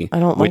affinity,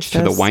 which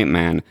to the white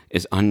man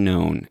is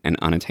unknown and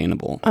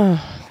unattainable.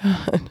 Oh,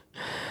 God.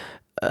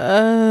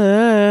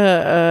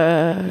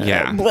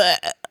 Yeah.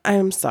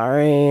 I'm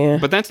sorry.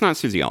 But that's not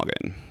Susie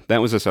Allgood.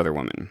 That was this other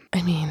woman.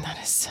 I mean, that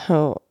is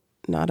so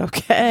not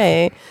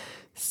okay.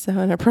 So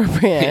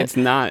inappropriate. It's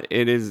not.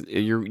 It is.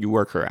 You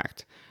are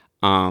correct.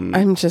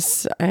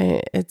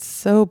 It's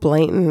so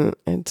blatant.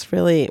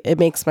 It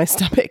makes my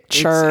stomach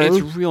churn.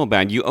 It's real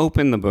bad. You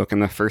open the book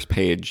and the first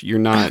page, you're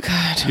not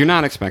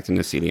expecting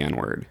to see the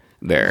N-word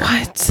there.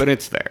 What? But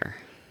it's there.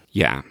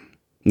 Yeah.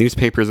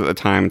 Newspapers at the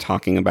time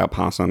talking about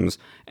possums,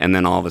 and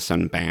then all of a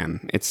sudden,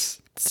 bam. It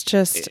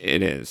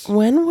is.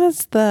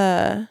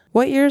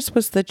 What years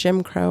was the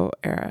Jim Crow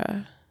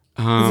era?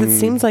 It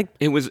seems like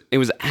it was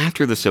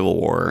after the Civil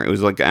War. It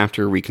was like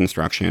after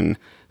Reconstruction.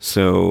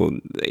 So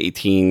the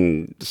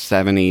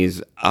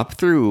 1870s up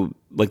through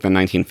like the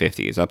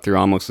 1950s, up through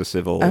almost the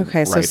civil rights movement.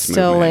 Okay, so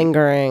still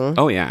lingering.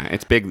 Oh yeah,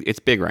 it's big. It's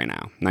big right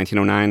now.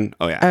 1909.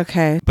 Oh yeah.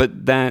 Okay.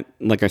 But that,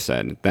 like I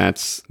said,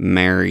 that's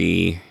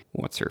Mary.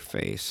 What's her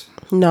face?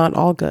 Not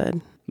all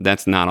good.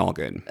 That's not all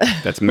good.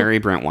 That's Mary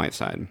Brant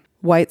Whiteside.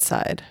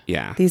 Whiteside.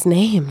 Yeah. These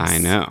names. I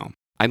know.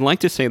 I'd like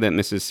to say that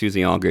Mrs.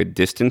 Susie Allgood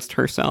distanced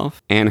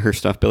herself and her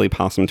stuffed Billy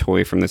Possum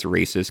toy from this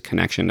racist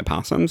connection to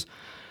possums,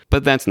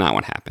 but that's not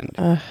what happened.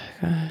 Oh,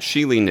 gosh.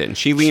 She leaned in.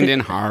 She leaned in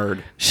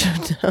hard.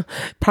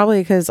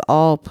 Probably because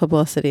all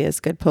publicity is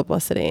good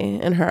publicity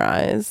in her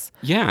eyes.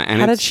 Yeah.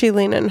 And how did she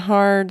lean in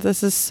hard?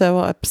 This is so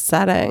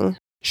upsetting.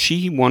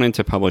 She wanted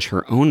to publish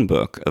her own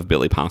book of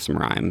Billy Possum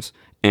rhymes,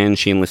 and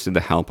she enlisted the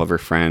help of her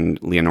friend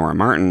Leonora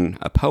Martin,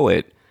 a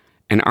poet.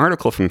 An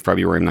article from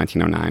February of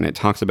 1909, it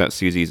talks about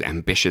Susie's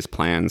ambitious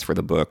plans for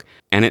the book,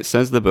 and it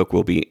says the book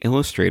will be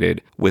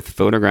illustrated with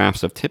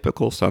photographs of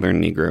typical Southern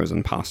Negroes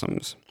and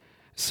possums.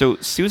 So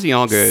Susie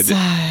Allgood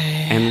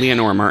and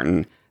Leonora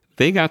Martin,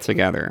 they got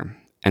together,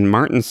 and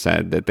Martin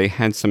said that they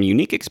had some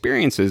unique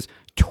experiences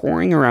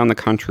touring around the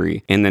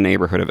country in the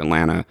neighborhood of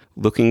Atlanta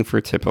looking for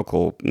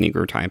typical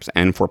Negro types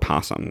and for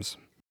possums.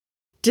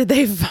 Did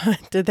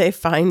they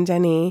find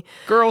any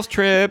girls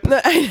trip?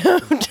 I know.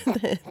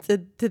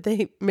 Did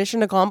they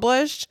mission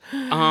accomplished?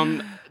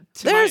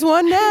 There's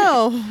one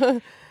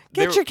now.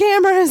 Get your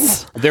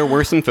cameras. There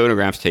were some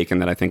photographs taken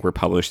that I think were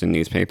published in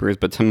newspapers,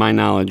 but to my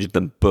knowledge,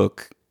 the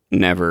book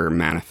never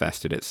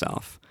manifested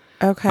itself.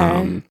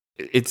 Okay.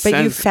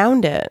 But you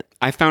found it.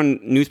 I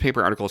found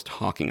newspaper articles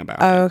talking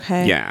about it.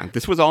 Okay. Yeah.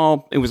 It was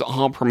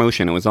all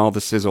promotion. It was all the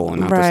sizzle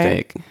and not the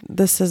steak.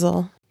 The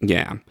sizzle.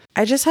 Yeah.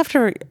 I just have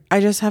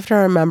to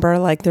remember,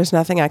 like, there's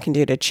nothing I can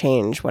do to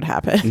change what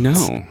happened.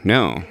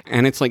 No.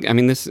 And it's like, I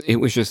mean, it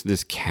was just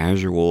this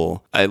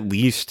casual, at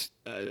least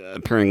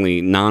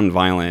apparently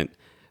nonviolent,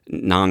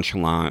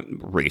 nonchalant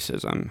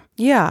racism.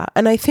 Yeah.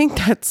 And I think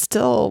that's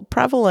still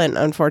prevalent,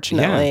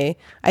 unfortunately. Yeah.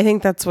 I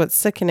think that's what's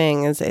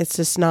sickening is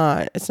it's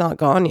not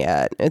gone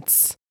yet.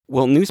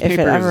 Well, newspapers, if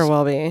it ever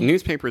will be.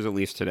 Newspapers, at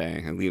least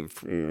today,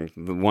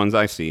 the ones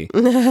I see,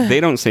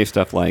 they don't say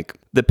stuff like,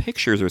 the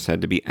pictures are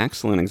said to be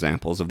excellent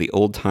examples of the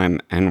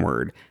old-time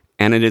N-word,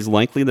 and it is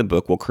likely the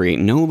book will create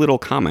no little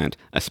comment,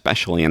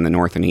 especially in the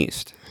North and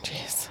East.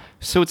 Jeez.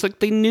 So it's like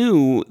they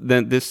knew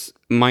that this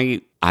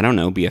might, I don't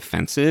know, be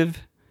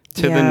offensive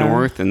to the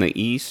North and the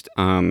East.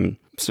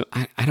 So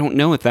I don't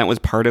know if that was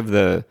part of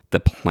the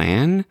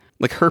plan.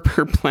 Like her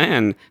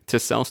plan to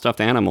sell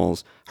stuffed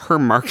animals, her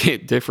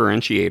market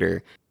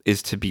differentiator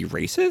is to be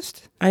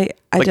racist? I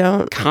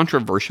don't...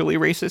 Controversially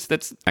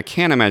racist? I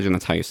can't imagine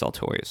that's how you sell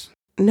toys.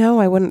 No,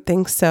 I wouldn't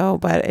think so,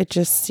 but it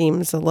just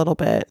seems a little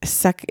bit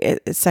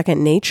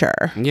second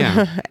nature.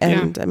 Yeah.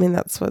 And I mean,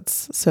 that's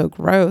what's so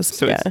gross.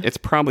 So it's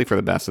probably for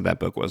the best that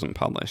book wasn't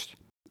published.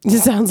 It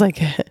sounds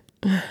like it.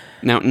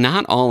 Now,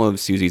 not all of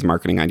Susie's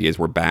marketing ideas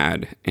were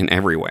bad in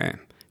every way.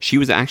 She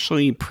was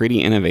actually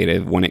pretty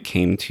innovative when it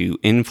came to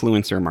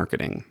influencer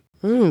marketing.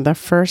 The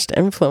first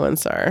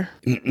influencer.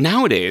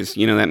 Nowadays,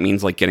 that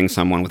means like getting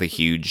someone with a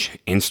huge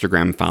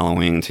Instagram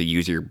following to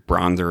use your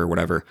bronzer or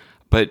whatever.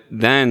 But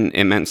then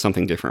it meant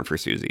something different for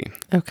Susie.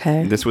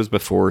 Okay. This was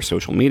before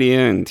social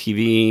media and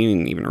TV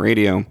and even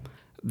radio.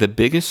 The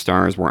biggest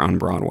stars were on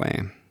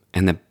Broadway.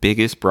 And the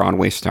biggest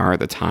Broadway star at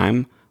the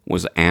time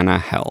was Anna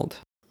Held.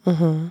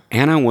 Mm-hmm.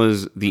 Anna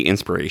was the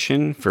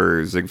inspiration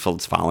for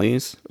Ziegfeld's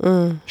Follies.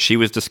 She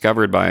was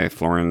discovered by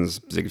Florenz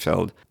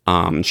Ziegfeld.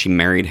 She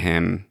married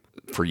him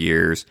for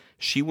years.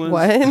 She was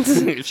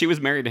What? She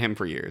was married to him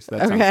for years.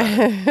 That's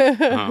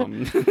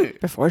okay.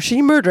 Before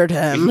she murdered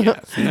him.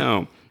 Yes,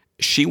 no.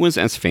 She was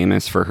as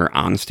famous for her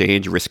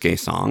onstage risque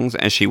songs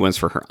as she was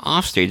for her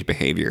offstage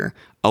behavior.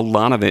 A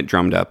lot of it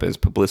drummed up as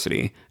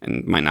publicity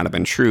and might not have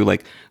been true.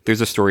 Like,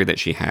 there's a story that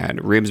she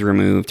had ribs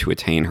removed to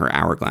attain her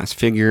hourglass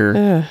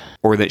figure,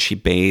 or that she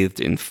bathed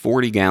in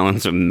 40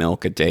 gallons of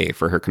milk a day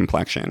for her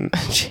complexion.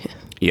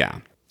 Yeah.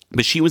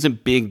 But she was a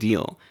big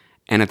deal.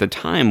 And at the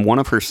time, one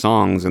of her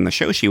songs in the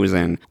show she was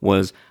in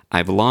was,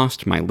 "I've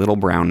Lost My Little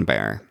Brown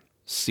Bear."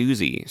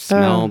 Susie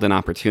smelled an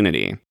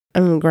opportunity.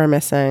 I'm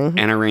grimacing.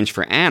 And arranged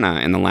for Anna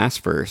in the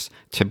last verse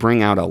to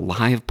bring out a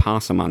live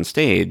possum on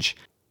stage.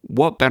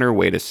 What better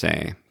way to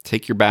say,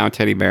 take your bow,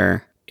 teddy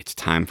bear, it's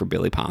time for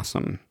Billy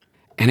Possum.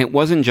 And it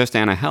wasn't just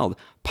Anna Held.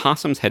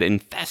 Possums had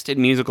infested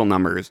musical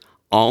numbers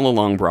all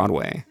along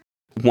Broadway.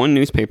 One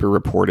newspaper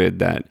reported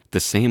that the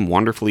same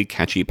wonderfully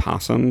catchy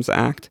Possums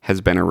act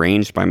has been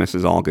arranged by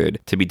Mrs. Allgood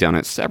to be done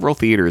at several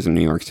theaters in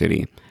New York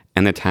City.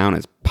 And the town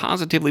is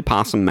positively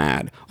possum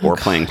mad or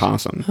playing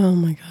possum. Oh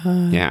my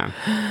God. Yeah.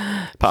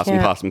 Possum.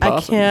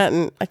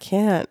 I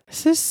can't.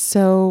 This is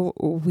so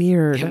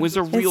weird. It was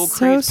a real it's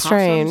craze. so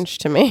strange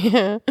to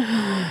me.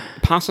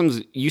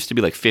 Possums used to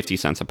be like 50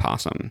 cents a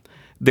possum.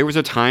 There was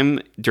a time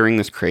during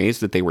this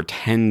craze that they were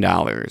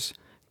 $10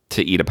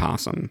 to eat a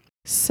possum.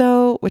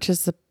 So, which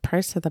is the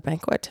price of the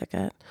banquet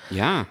ticket.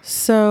 Yeah.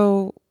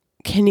 So,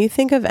 can you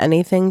think of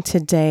anything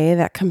today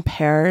that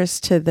compares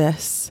to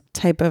this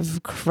type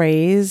of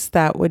craze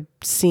that would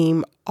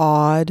seem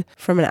odd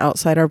from an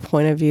outsider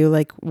point of view?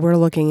 Like, we're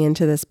looking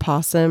into this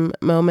possum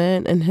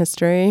moment in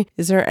history.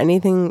 Is there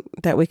anything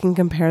that we can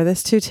compare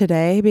this to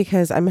today?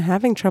 Because I'm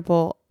having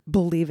trouble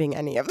believing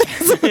any of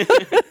this.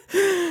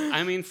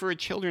 I mean, for a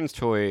children's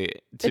toy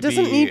it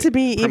doesn't need to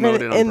be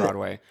even on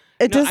Broadway.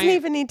 It doesn't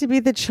even need to be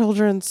the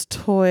children's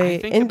toy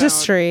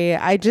industry.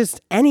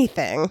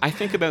 Anything. I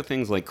think about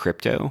things like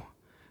crypto,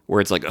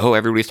 where it's like, oh,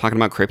 everybody's talking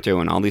about crypto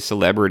and all these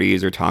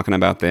celebrities are talking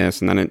about this.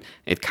 And then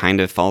it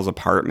kind of falls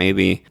apart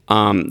maybe.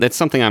 That's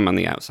something I'm on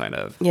the outside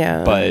of.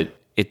 Yeah. But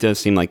it does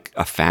seem like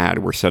a fad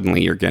where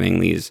suddenly you're getting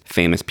these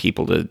famous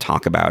people to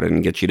talk about it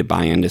and get you to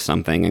buy into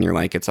something. And you're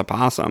like, it's a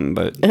possum.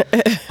 But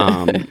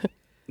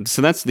so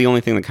that's the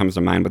only thing that comes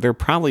to mind. But there have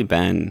probably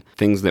been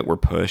things that were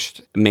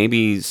pushed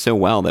maybe so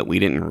well that we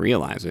didn't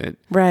realize it.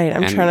 Right.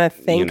 I'm trying to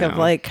think of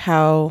like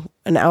how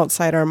an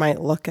outsider might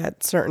look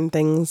at certain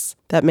things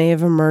that may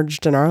have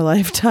emerged in our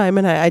lifetime.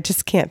 And I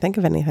just can't think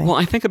of anything. Well,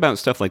 I think about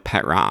stuff like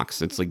Pet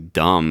Rocks. It's like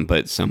dumb,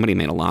 but somebody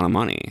made a lot of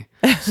money.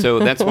 So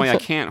that's why I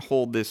can't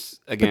hold this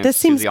against. But this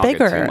seems Susie Allgood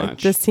bigger. Too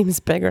much. This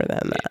seems bigger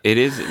than that. It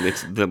is.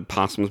 It's the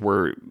possums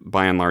were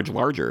by and large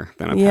larger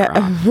than a Pet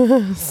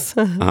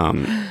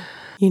Rock.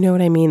 You know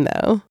what I mean,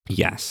 though?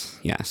 Yes.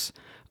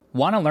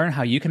 Want to learn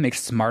how you can make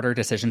smarter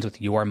decisions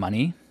with your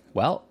money?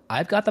 Well,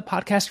 I've got the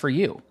podcast for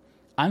you.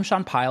 I'm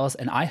Sean Piles,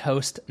 and I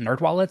host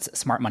NerdWallet's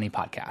Smart Money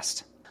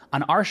Podcast.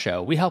 On our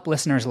show, we help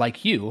listeners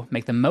like you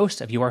make the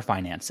most of your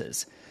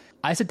finances.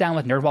 I sit down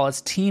with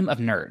NerdWallet's team of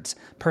nerds,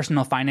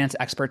 personal finance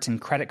experts in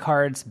credit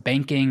cards,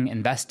 banking,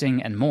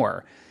 investing, and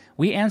more.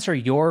 We answer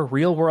your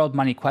real-world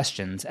money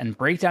questions and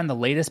break down the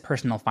latest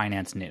personal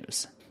finance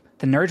news.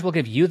 The nerds will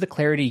give you the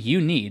clarity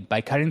you need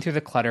by cutting through the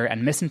clutter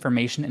and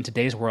misinformation in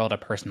today's world of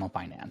personal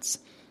finance.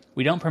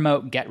 We don't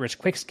promote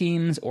get-rich-quick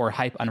schemes or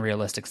hype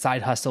unrealistic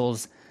side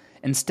hustles.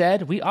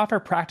 Instead, we offer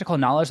practical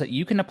knowledge that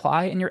you can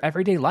apply in your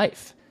everyday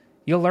life.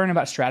 You'll learn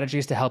about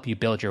strategies to help you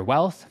build your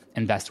wealth,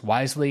 invest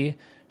wisely,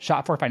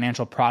 shop for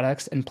financial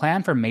products, and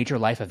plan for major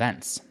life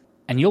events.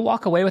 And you'll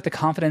walk away with the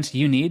confidence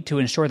you need to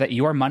ensure that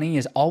your money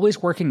is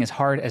always working as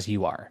hard as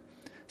you are.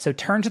 So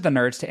turn to the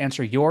nerds to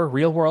answer your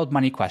real-world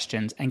money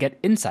questions and get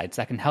insights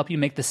that can help you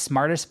make the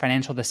smartest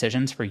financial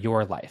decisions for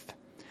your life.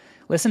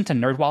 Listen to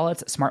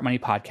NerdWallet's Smart Money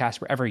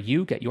Podcast wherever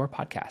you get your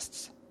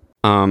podcasts.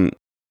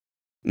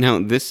 Now,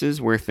 this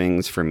is where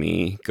things for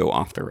me go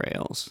off the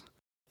rails.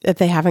 If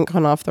they haven't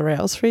gone off the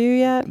rails for you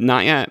yet?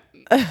 Not yet.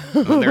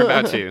 They're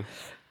about to.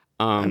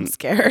 I'm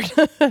scared.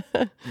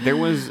 There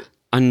was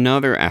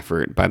another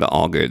effort by the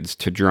Allgoods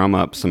to drum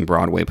up some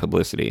Broadway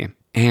publicity.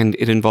 And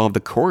it involved the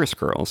chorus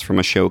girls from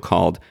a show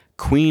called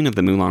Queen of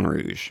the Moulin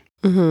Rouge.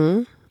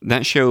 Mm-hmm.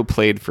 That show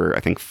played for, I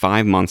think,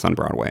 5 months on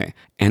Broadway,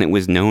 and it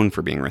was known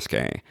for being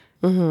risque.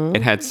 Mm-hmm.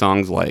 It had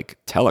songs like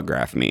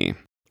Telegraph Me.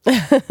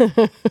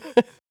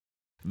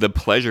 The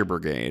Pleasure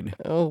Brigade.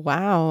 Oh,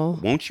 wow.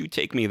 Won't you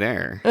take me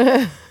there?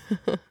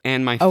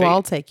 And my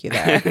I'll take you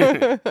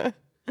there.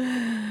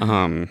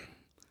 Don't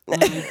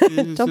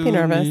be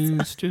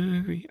nervous.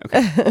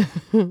 Okay.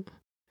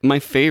 My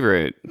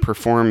favorite,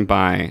 performed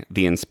by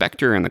the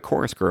Inspector and the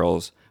Chorus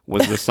Girls,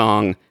 was the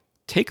song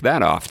Take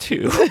That Off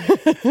Too.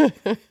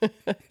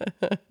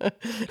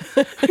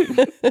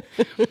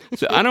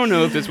 So I don't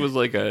know if this was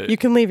like a... You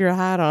can leave your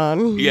hat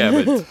on.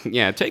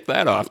 Yeah, Take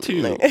That Off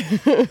Too.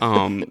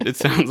 It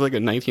sounds like a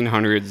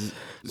 1900s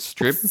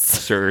strip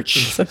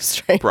search So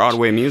strange.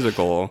 Broadway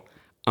musical.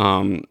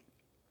 But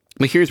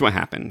here's what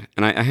happened,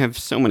 and I have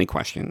so many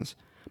questions.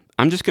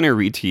 I'm just going to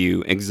read to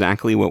you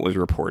exactly what was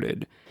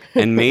reported,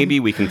 and maybe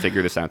we can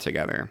figure this out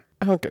together.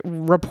 Okay.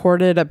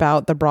 Reported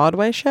about the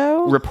Broadway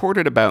show?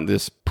 Reported about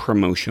this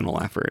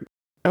promotional effort.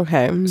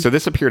 Okay. So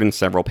this appeared in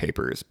several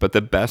papers, but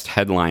the best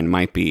headline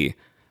might be,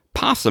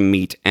 Possum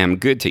meat am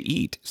good to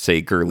eat,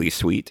 say girly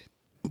sweet.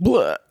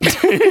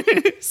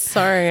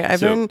 Sorry,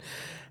 I've been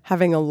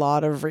having a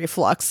lot of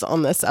reflux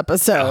on this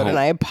episode, and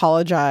I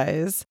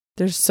apologize.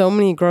 There's so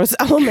many gross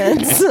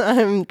elements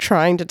I'm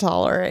trying to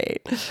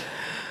tolerate.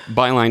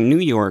 Byline, New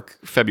York,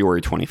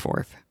 February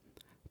 24th.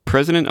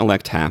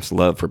 President-elect Taft's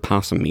love for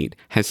possum meat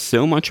has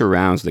so much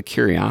aroused the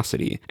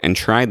curiosity and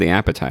tried the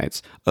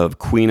appetites of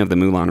Queen of the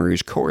Moulin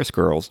Rouge chorus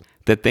girls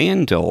that they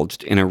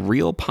indulged in a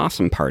real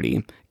possum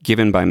party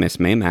given by Miss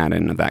May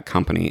Madden of that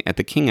company at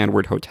the King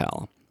Edward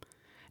Hotel.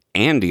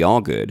 Andy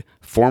Allgood,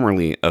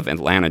 formerly of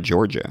Atlanta,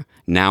 Georgia,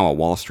 now a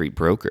Wall Street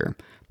broker,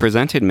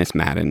 presented Miss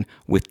Madden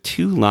with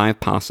 2 live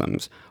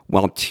possums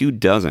while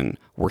 24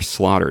 were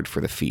slaughtered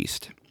for the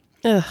feast.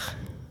 Ugh.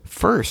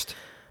 First,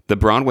 the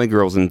Broadway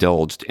girls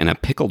indulged in a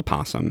pickled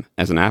possum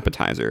as an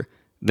appetizer,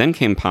 then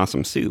came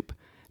possum soup,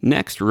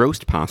 next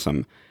roast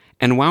possum,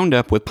 and wound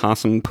up with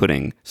possum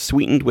pudding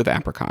sweetened with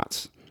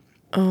apricots.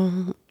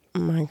 Oh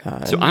my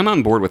God. So I'm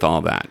on board with all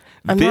of that.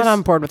 I'm not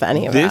on board with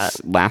any of that.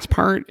 This last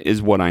part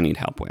is what I need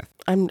help with.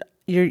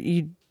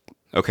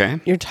 Okay?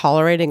 You're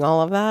tolerating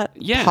all of that?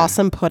 Yeah.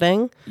 Possum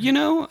pudding? You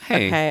know,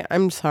 hey. Okay,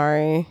 I'm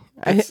sorry.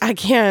 I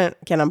can't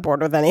get on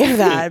board with any of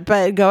that,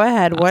 but go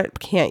ahead.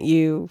 What can't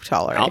you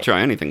tolerate? I'll try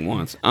anything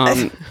once.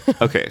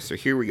 Okay, so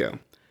here we go.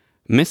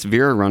 Miss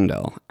Vera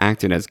Rundell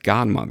acted as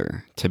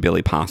godmother to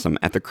Billy Possum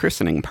at the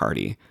christening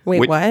party.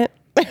 Wait, what?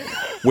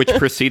 Which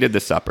preceded the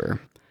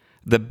supper.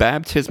 The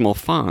baptismal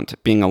font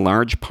being a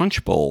large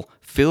punch bowl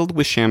filled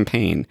with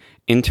champagne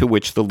into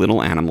which the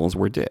little animals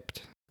were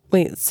dipped.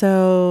 Wait,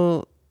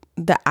 so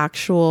the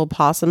actual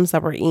possums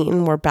that were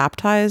eaten were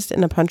baptized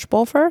in a punch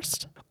bowl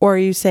first? Or are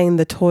you saying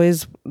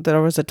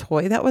there was a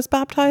toy that was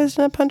baptized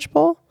in a punch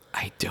bowl?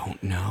 I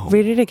don't know.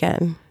 Read it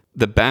again.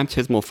 The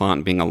baptismal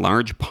font being a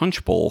large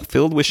punch bowl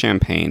filled with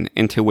champagne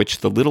into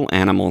which the little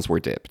animals were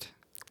dipped.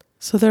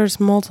 So there's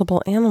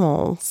multiple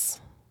animals.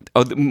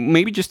 Oh,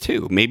 maybe just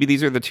 2. Maybe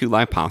these are the 2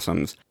 live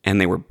possums, and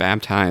they were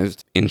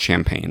baptized in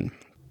champagne.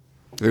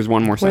 There's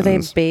one more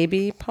sentence. Were they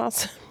baby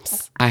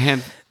possums? I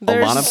have a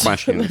lot of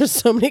questions. There's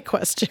so many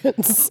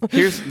questions.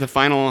 Here's the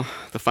final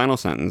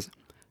sentence.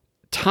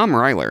 Tom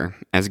Ryler,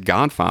 as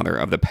godfather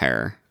of the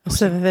pair.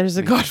 So there's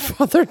a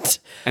godfather.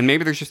 And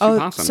maybe there's just 2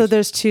 possums. So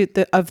there's 2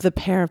 of the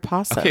pair of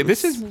possums. Okay,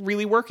 this is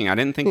really working. I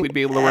didn't think we'd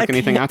be able to work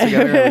anything out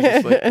together. I was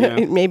just like, you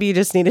know. Maybe you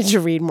just needed to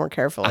read more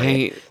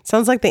carefully.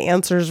 Sounds like the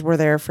answers were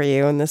there for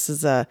you, and this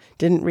is a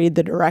didn't read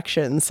the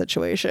directions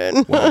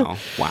situation. Wow.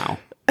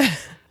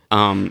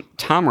 Tom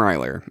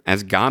Ryler,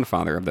 as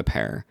godfather of the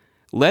pair,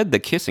 led the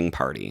kissing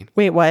party.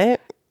 Wait,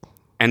 what?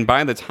 And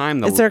by the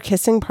time Is there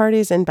kissing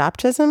parties in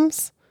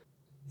baptisms?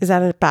 Is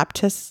that a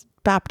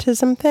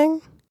baptism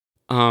thing?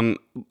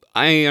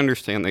 I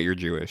understand that you're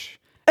Jewish,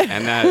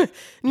 and that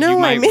you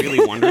might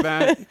really wonder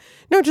that.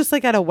 No, just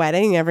like at a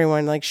wedding,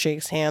 everyone like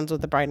shakes hands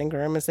with the bride and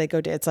groom as they go.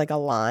 It's like a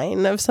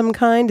line of some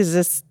kind. Is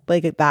this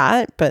like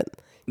that, but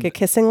like a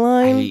kissing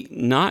line?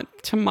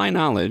 Not to my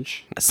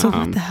knowledge. So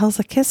what the hell's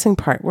a kissing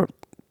part?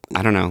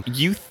 I don't know.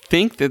 You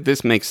think that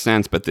this makes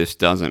sense, but this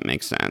doesn't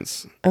make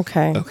sense.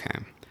 Okay.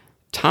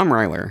 Tom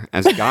Ryler,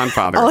 as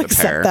godfather I'll of the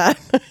pair,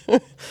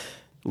 that.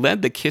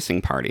 led the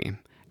kissing party,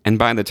 and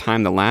by the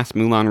time the last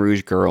Moulin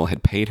Rouge girl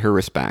had paid her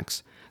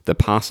respects, the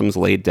possums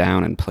laid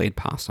down and played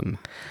possum.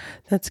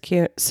 That's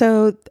cute.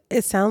 So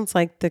it sounds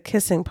like the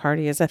kissing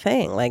party is a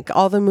thing. Like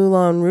all the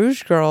Moulin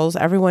Rouge girls,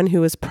 everyone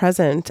who was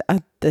present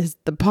at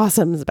the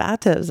possum's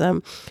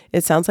baptism,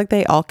 it sounds like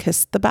they all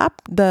kissed the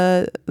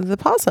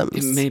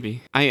possums.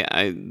 Maybe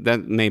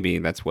maybe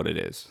that's what it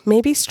is.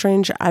 Maybe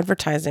strange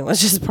advertising was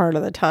just part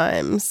of the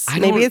times.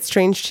 Maybe it's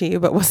strange to you,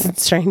 but wasn't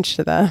strange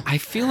to them. I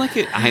feel like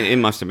it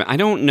must have been. I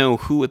don't know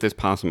who at this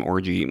possum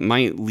orgy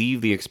might leave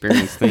the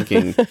experience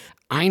thinking,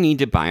 I need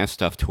to buy a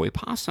stuffed toy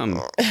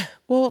possum.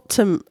 Well,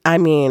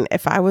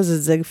 if I was a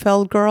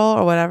Ziegfeld girl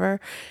or whatever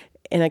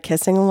in a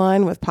kissing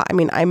line with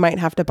I might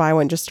have to buy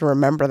one just to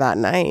remember that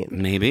night.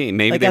 Maybe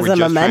like they were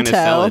just trying to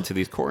sell it to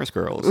these chorus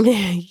girls.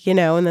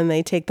 And then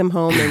they take them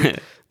home and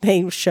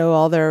they show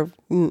all their,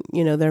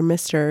 their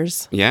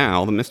misters. Yeah,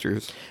 all the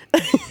misters.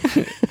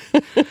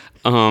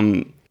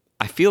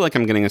 I feel like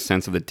I'm getting a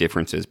sense of the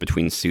differences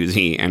between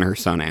Susie and her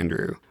son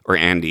Andrew, or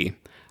Andy.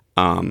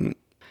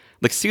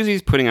 Like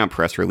Susie's putting out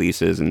press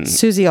releases and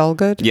Susie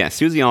Allgood? Yeah,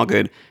 Susie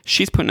Allgood.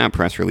 She's putting out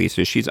press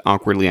releases. She's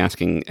awkwardly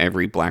asking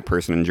every black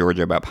person in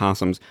Georgia about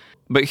possums.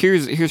 But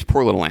here's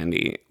poor little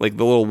Andy, like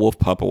the little wolf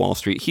pup of Wall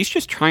Street. He's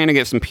just trying to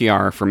get some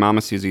PR for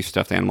Mama Susie's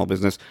stuffed animal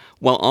business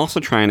while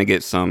also trying to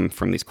get some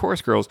from these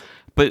chorus girls.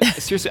 But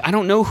seriously, I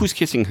don't know who's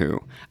kissing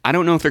who. I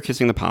don't know if they're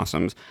kissing the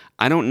possums.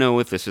 I don't know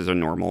if this is a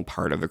normal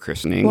part of a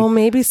christening. Well,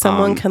 maybe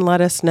someone can let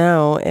us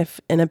know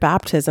if in a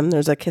baptism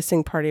there's a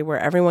kissing party where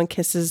everyone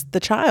kisses the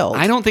child.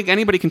 I don't think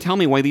anybody can tell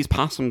me why these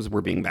possums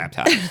were being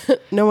baptized.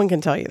 No one can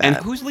tell you that. And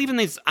who's leaving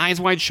this eyes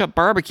wide shut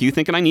barbecue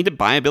thinking I need to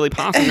buy a Billy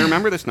Possum to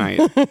remember this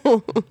night?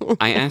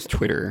 I asked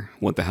Twitter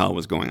what the hell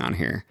was going on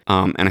here.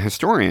 And a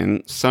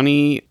historian,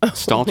 Sonny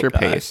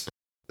Stalter-Pace,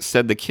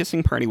 said the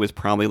kissing party was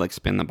probably like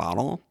Spin the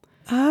Bottle.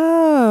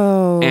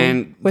 Oh.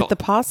 And with the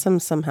possum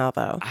somehow,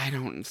 though. I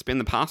don't Spin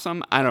the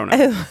Possum? I don't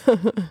know.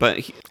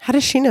 But how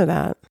does she know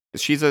that?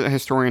 She's a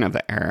historian of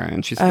the era,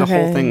 and she said the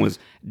whole thing was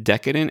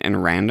decadent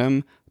and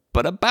random,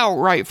 but about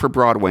right for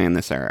Broadway in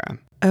this era.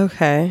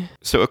 Okay.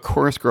 So a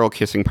chorus girl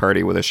kissing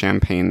party with a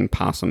champagne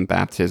possum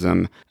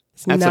baptism.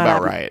 That's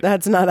about right.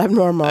 That's not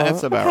abnormal.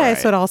 That's about right.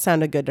 So it all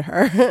sounded good to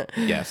her.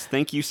 Yes.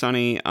 Thank you,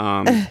 Sonny.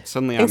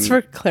 Suddenly Thanks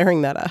for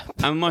clearing that up.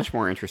 I'm much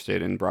more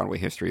interested in Broadway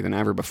history than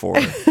ever before.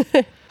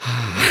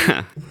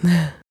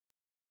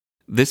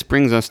 This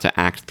brings us to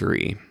Act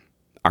 3,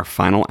 our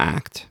final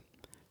act,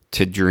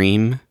 to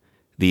dream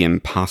the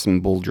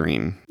impossible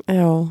dream.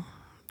 Oh,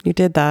 you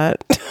did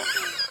that.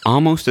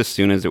 Almost as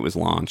soon as it was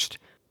launched,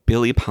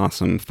 Billy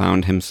Possum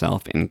found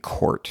himself in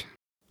court.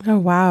 Oh,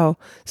 wow.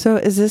 So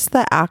is this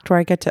the act where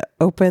I get to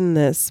open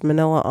this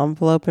manila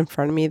envelope in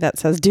front of me that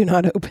says do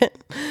not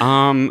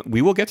open?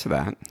 We will get to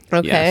that.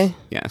 Okay.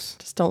 Yes.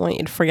 Just don't want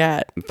you to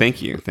forget.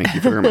 Thank you. Thank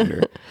you for the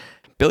reminder.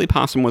 Billy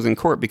Possum was in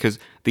court because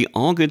the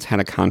Allgoods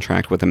had a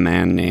contract with a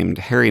man named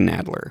Harry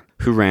Nadler,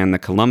 who ran the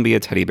Columbia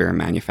Teddy Bear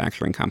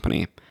Manufacturing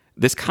Company.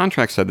 This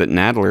contract said that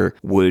Nadler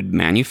would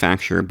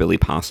manufacture Billy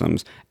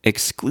Possums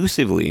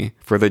exclusively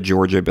for the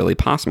Georgia Billy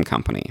Possum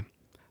Company.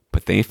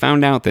 But they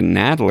found out that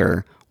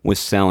Nadler was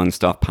selling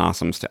stuffed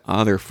possums to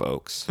other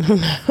folks.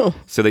 No.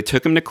 So they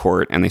took him to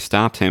court and they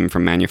stopped him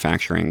from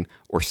manufacturing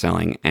or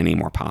selling any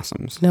more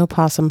possums. No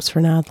possums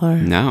for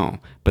Nadler. No,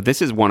 but this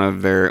is one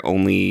of their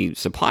only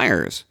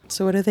suppliers.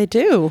 So what do they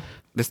do?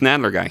 This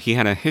Nadler guy, he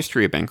had a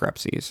history of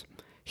bankruptcies.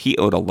 He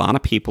owed a lot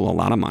of people a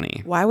lot of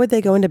money. Why would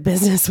they go into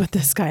business with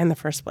this guy in the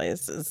first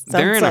place?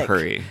 They're in a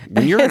hurry.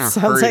 When you're in a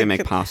hurry to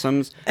make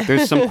possums,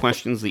 there's some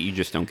questions that you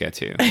just don't get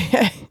to.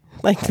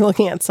 Like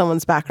looking at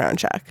someone's background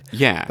check.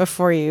 Yeah.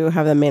 Before you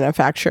have them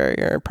manufacture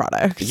your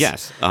product.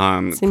 Yes.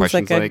 Seems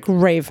like a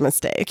grave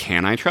mistake.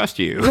 Can I trust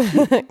you?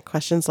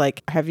 Questions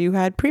like, have you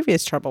had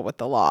previous trouble with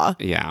the law?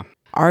 Yeah.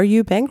 Are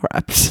you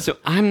bankrupt? So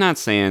I'm not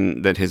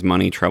saying that his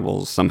money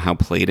troubles somehow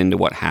played into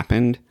what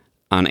happened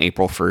on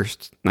April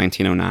 1st,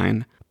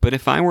 1909. But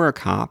if I were a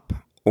cop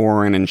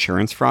or an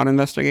insurance fraud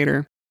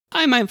investigator,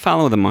 I might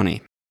follow the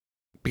money.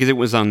 Because it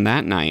was on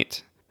that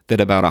night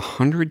that about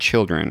 100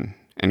 children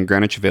in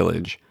Greenwich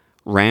Village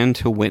ran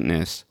to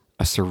witness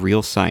a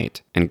surreal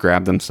sight and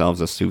grab themselves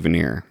a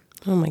souvenir.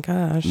 Oh my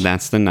gosh.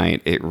 That's the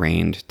night it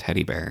rained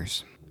teddy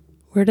bears.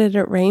 Where did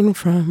it rain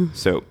from?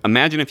 So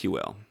imagine, if you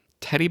will,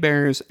 teddy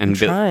bears and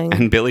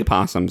Billy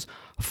Possums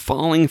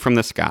falling from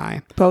the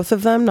sky. Both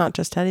of them, not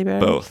just teddy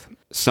bears? Both.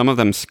 Some of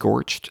them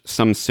scorched,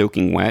 some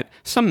soaking wet,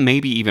 some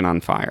maybe even on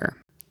fire.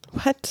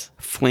 What?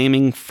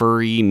 Flaming,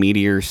 furry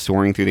meteors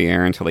soaring through the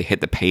air until they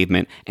hit the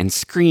pavement and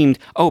screamed,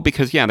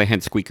 because, they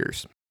had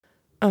squeakers.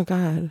 Oh,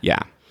 God. Yeah.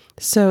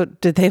 So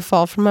did they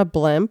fall from a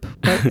blimp?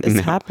 What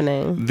is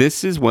happening?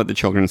 This is what the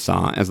children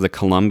saw as the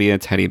Columbia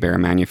Teddy Bear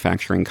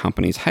Manufacturing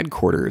Company's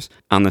headquarters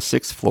on the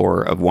 6th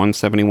floor of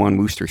 171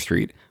 Wooster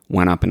Street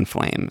went up in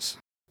flames.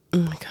 Oh,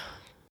 my God.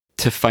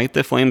 To fight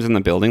the flames in the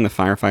building, the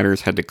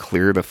firefighters had to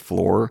clear the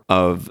floor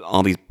of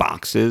all these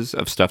boxes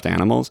of stuffed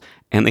animals,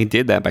 and they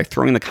did that by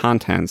throwing the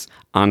contents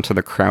onto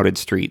the crowded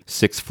street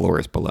 6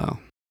 floors below.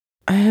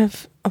 I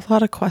have a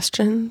lot of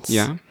questions.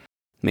 Yeah?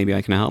 Maybe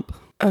I can help?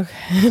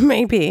 Okay,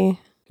 maybe.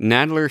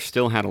 Nadler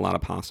still had a lot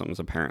of possums,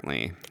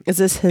 apparently. Is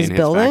this his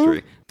building?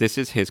 Factory. This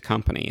is his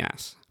company,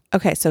 yes.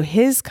 Okay, so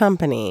his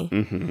company,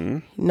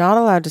 not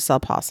allowed to sell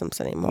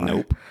possums anymore.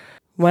 Nope.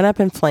 Went up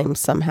in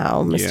flames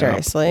somehow,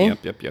 mysteriously.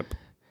 Yep.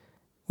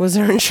 Was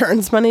there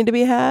insurance money to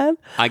be had?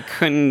 I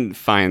couldn't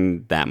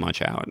find that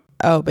much out.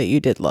 Oh, but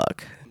you did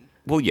look.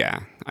 Well,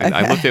 yeah.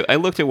 I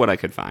looked at what I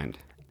could find.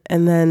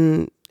 And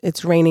then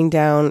it's raining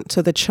down,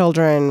 so the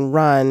children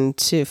run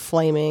to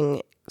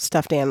flaming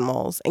stuffed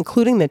animals,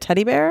 including the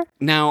teddy bear.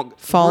 Now,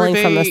 falling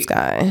from the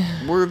sky.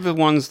 Were the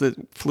ones that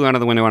flew out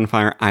of the window on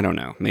fire? I don't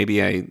know.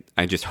 Maybe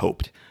I just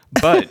hoped.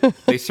 But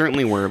they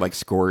certainly were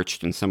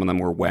scorched, and some of them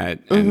were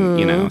wet,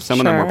 and some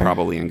of them were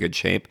probably in good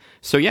shape.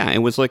 So yeah, it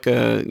was like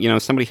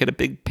somebody hit a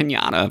big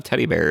piñata of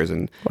teddy bears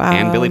and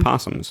Billy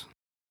Possums.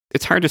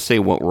 It's hard to say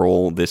what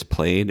role this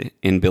played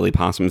in Billy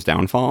Possum's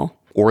downfall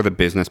or the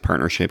business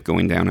partnership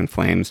going down in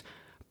flames,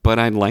 but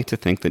I'd like to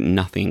think that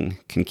nothing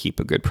can keep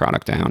a good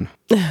product down.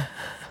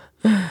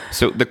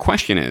 So the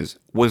question is,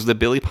 was the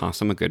Billy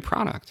Possum a good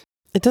product?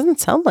 It doesn't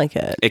sound like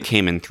it. It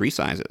came in 3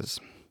 sizes.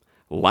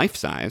 Life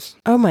size.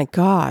 Oh my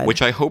God.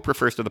 Which I hope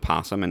refers to the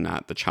possum and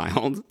not the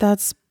child.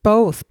 That's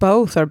both.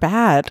 Both are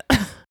bad.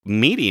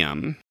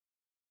 Medium.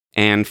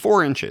 And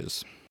 4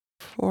 inches.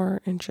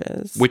 4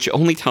 inches. Which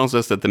only tells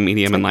us that the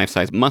medium and life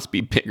size must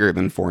be bigger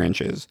than 4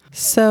 inches.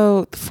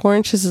 So 4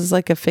 inches is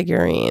like a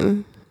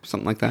figurine.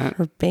 Something like that.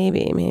 Or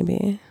baby,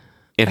 maybe.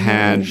 It I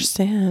had, don't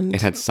understand.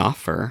 It had soft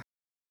fur.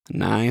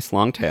 Nice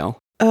long tail.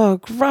 Oh,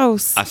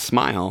 gross. A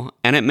smile.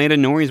 And it made a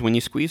noise when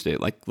you squeezed it,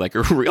 like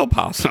a real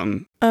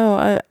possum.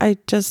 Oh, I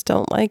just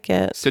don't like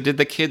it. So did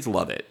the kids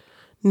love it?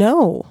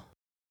 No.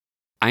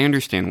 I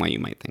understand why you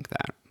might think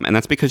that. And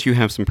that's because you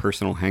have some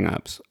personal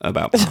hang-ups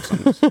about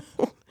possums.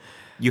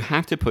 You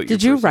have to put your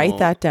Did you write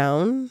that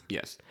down?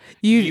 Yes.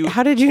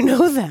 How did you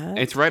know that?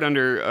 It's right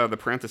under the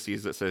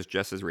parentheses that says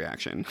Jess's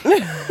reaction.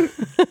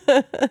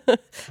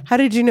 How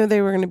did you know they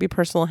were going to be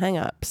personal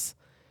hang-ups?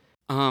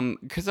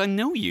 Because I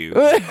know you.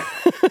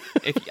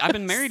 I've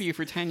been married to you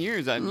for 10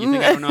 years. You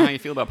think I don't know how you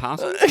feel about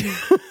possums?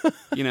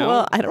 You know?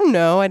 Well, I don't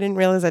know. I didn't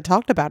realize I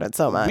talked about it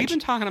so much. We've been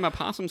talking about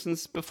possums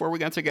since before we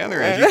got together,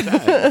 as you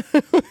said.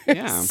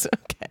 Yeah.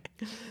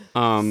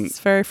 Okay. It's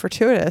very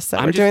fortuitous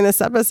that we're doing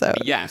this episode.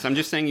 Yes, I'm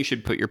just saying you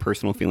should put your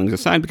personal feelings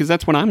aside because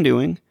that's what I'm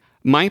doing.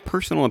 My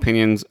personal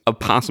opinions of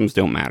possums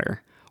don't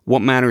matter.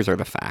 What matters are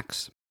the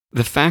facts.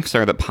 The facts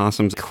are that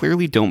possums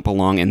clearly don't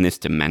belong in this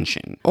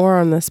dimension. Or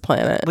on this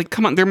planet. Like,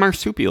 come on, they're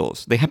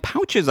marsupials. They have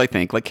pouches, I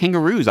think, like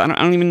kangaroos. I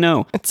don't even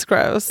know. It's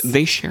gross.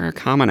 They share a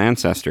common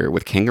ancestor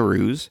with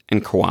kangaroos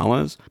and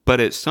koalas, but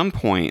at some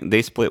point,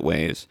 they split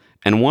ways.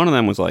 And one of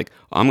them was like,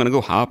 I'm going to go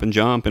hop and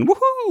jump and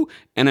woohoo!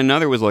 And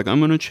another was like, I'm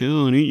going to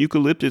chill and eat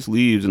eucalyptus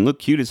leaves and look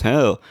cute as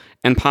hell.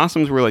 And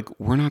possums were like,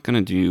 we're not going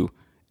to do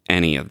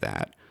any of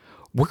that.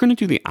 We're going to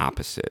do the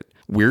opposite.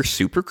 We're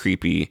super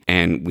creepy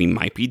and we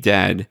might be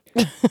dead.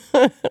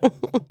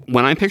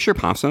 When I picture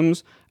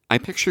possums, I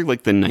picture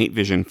like the night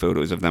vision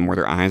photos of them where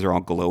their eyes are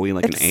all glowy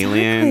like an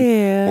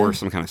alien or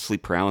some kind of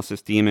sleep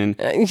paralysis demon.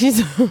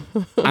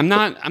 I'm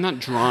not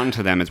drawn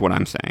to them is what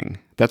I'm saying.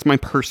 That's my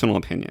personal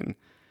opinion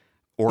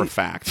or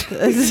fact.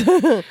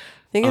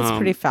 I think it's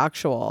pretty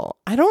factual.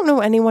 I don't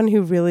know anyone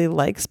who really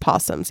likes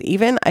possums.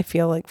 Even I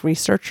feel like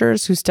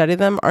researchers who study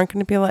them aren't going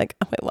to be like,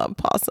 oh, I love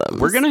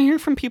possums. We're going to hear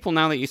from people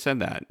now that you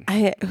said that.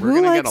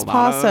 Who likes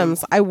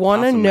possums? I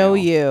want to know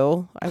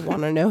you. I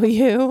want to know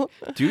you.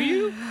 Do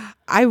you?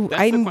 I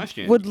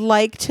would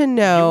like to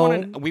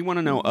know. We want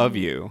to know of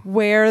you.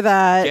 Where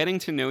that. Getting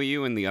to know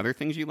you and the other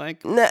things you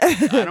like?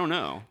 I don't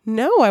know.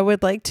 No, I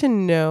would like to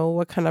know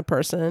what kind of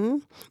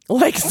person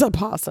likes a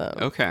possum.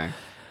 Okay.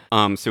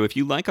 So if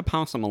you like a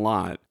possum a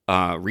lot,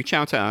 reach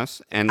out to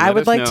us and I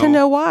would like to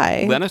know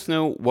why. Let us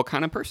know what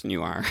kind of person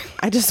you are.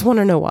 I just want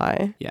to know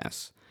why.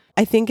 Yes.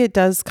 I think it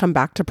does come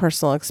back to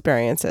personal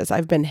experiences.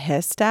 I've been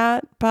hissed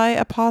at by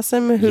a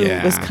possum who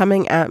was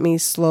coming at me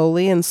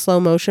slowly in slow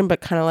motion, but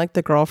kind of like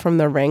the girl from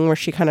The Ring where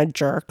she kind of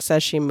jerks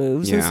as she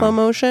moves in slow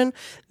motion.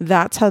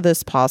 That's how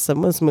this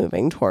possum was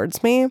moving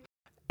towards me,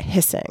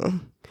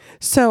 hissing.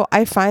 So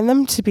I find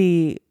them to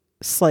be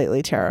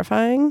slightly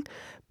terrifying,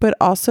 but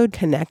also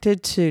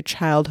connected to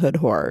childhood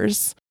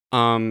horrors.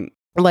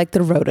 Like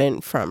the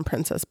rodent from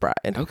Princess Bride.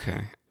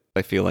 Okay.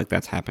 I feel like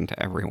that's happened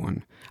to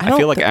everyone. I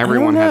feel like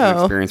everyone has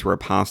an experience where a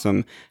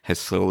possum has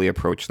slowly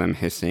approached them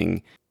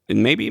hissing.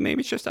 And maybe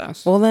it's just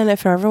us. Well, then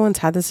if everyone's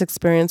had this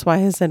experience, why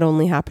has it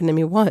only happened to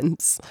me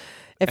once?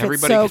 If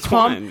everybody it's so gets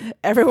one.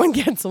 Everyone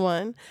gets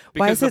one. Because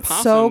why is the it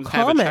so possums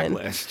common? have a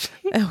checklist.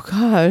 Oh,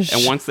 gosh.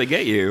 And once they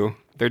get you,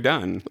 they're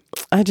done.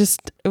 It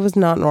was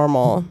not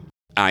normal.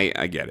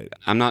 I get it.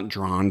 I'm not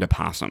drawn to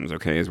possums,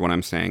 okay, is what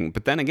I'm saying.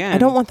 But then again, I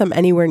don't want them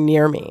anywhere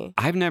near me.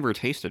 I've never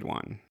tasted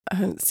one.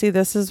 See,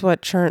 this is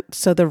what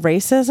so the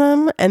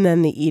racism and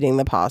then the eating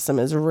the possum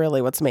is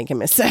really what's making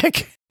me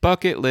sick.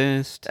 Bucket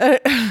list.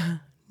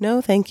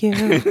 No, thank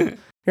you.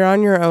 You're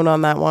on your own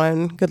on that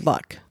one. Good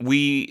luck.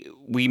 We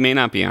may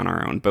not be on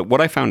our own, but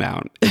what I found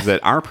out is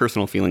that our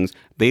personal feelings,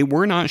 they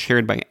were not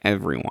shared by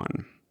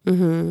everyone.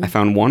 Mm-hmm. I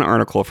found one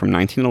article from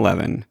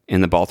 1911 in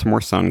the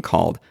Baltimore Sun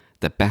called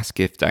The Best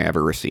Gift I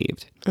Ever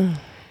Received.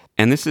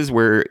 And this is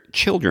where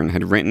children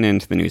had written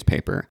into the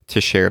newspaper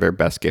to share their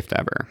best gift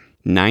ever.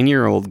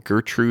 9-year-old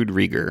Gertrude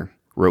Rieger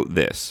wrote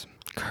this.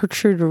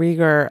 Gertrude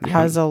Rieger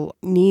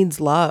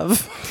needs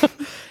love.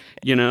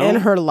 You know? In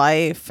her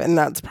life, and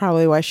that's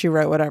probably why she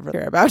wrote whatever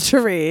you're about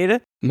to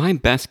read. My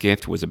best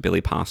gift was a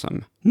Billy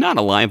Possum. Not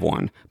a live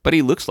one, but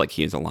he looks like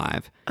he is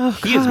alive. Oh,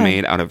 he is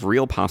made out of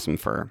real possum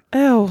fur.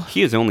 Ew.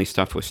 He is only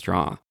stuffed with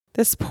straw.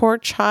 This poor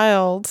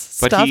child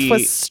stuffed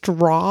with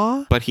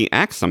straw? But he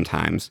acts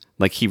sometimes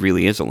like he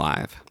really is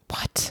alive.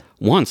 What?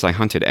 Once I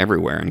hunted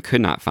everywhere and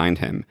could not find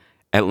him.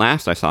 At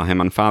last I saw him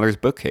on Father's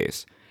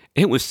bookcase.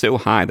 It was so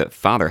high that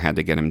Father had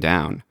to get him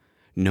down.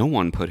 No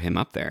one put him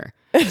up there.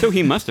 So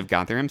he must have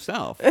got there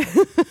himself.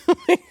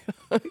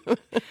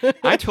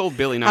 I told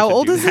Billy not to do that anymore. How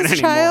old is this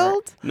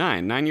child?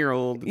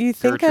 9-year-old. You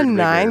think a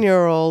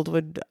 9-year-old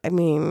would,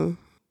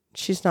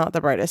 She's not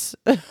the brightest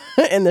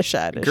in the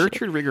shed. Is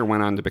Gertrude Rieger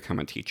went on to become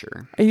a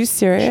teacher. Are you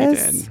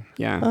serious? She did.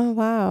 Yeah. Oh,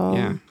 wow.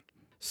 Yeah.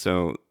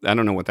 So I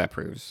don't know what that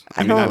proves.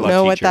 I mean, don't love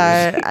know teachers. what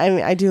that. I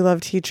mean, I do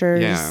love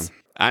teachers. Yeah.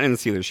 I didn't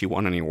see that she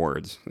won any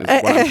awards.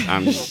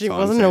 She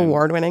wasn't an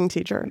award-winning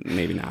teacher.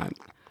 Maybe not.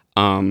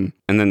 And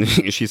then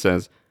she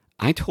says,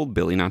 I told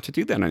Billy not to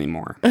do that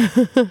anymore.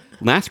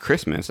 Last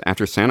Christmas,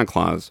 after Santa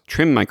Claus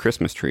trimmed my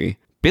Christmas tree,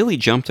 Billy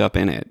jumped up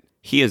in it.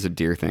 He is a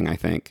dear thing, I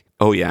think.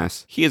 Oh,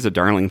 yes, he is a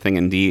darling thing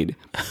indeed.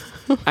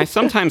 I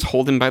sometimes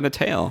hold him by the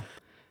tail.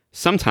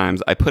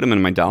 Sometimes I put him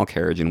in my doll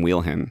carriage and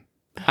wheel him.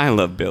 I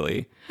love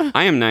Billy.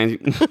 I am 9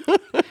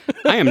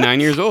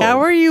 years old.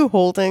 How are you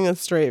holding a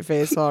straight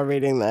face while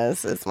reading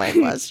this is my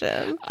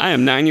question. I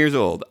am 9 years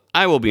old.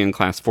 I will be in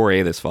class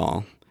 4A this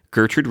fall.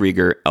 Gertrude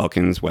Rieger,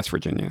 Elkins, West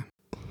Virginia.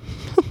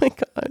 Oh my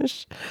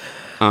gosh.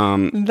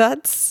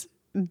 That's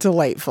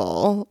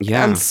delightful.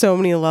 Yeah. On so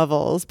many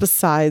levels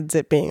besides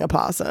it being a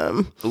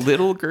possum.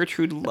 Little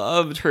Gertrude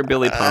loved her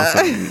Billy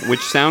Possum, which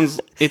sounds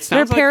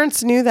Their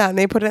parents knew that and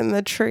they put it in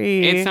the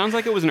tree. It sounds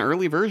like it was an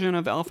early version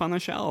of Elf on the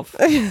Shelf.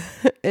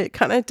 It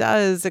kind of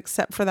does,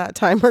 except for that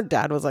time her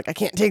dad was like, I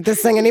can't take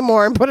this thing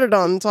anymore, and put it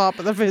on top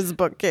of his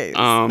bookcase.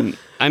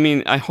 I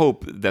mean, I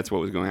hope that's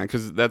what was going on,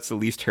 because that's the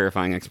least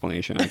terrifying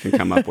explanation I can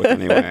come up with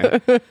anyway.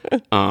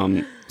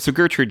 So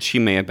Gertrude, she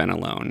may have been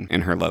alone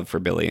in her love for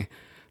Billy,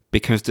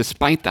 because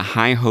despite the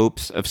high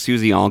hopes of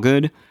Susie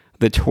Allgood,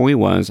 the toy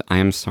was, I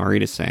am sorry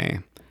to say,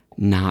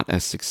 not a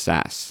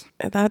success.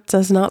 That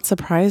does not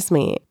surprise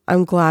me.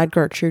 I'm glad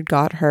Gertrude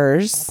got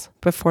hers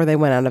before they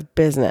went out of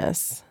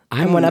business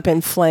and went up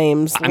in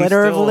flames,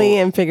 literally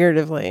and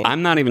figuratively.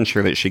 I'm not even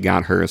sure that she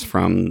got hers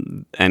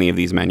from any of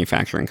these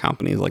manufacturing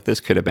companies. Like, this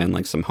could have been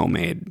like some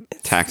homemade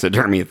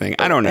taxidermy thing.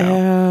 I don't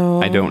know.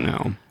 Ew. I don't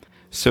know.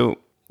 So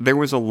there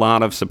was a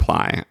lot of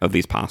supply of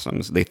these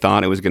possums. They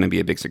thought it was going to be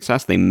a big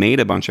success. They made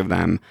a bunch of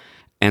them,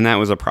 and that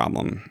was a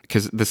problem.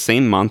 Because the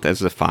same month as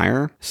the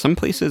fire, some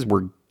places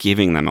were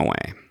giving them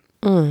away.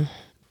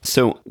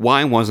 So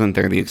why wasn't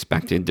there the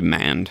expected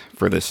demand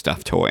for this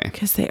stuffed toy?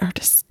 Because they are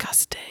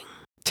disgusting.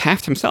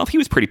 Taft himself, he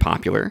was pretty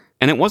popular.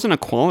 And it wasn't a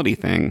quality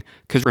thing.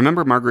 Because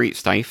remember Marguerite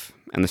Steiff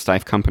and the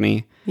Steiff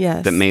Company?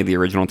 Yes. That made the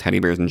original teddy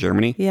bears in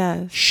Germany?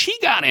 Yes. She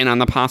got in on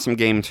the possum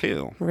game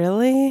too.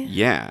 Really?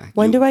 Yeah.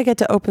 When do I get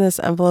to open this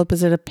envelope?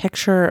 Is it a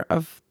picture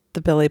of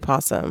the Billy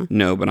Possum?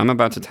 No, but I'm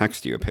about to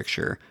text you a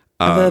picture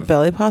of a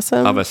Billy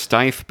Possum? Of a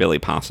Steiff Billy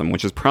Possum,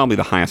 which is probably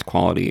the highest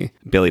quality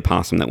Billy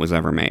Possum that was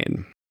ever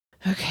made.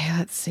 Okay,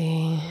 let's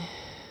see.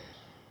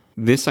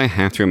 This, I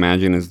have to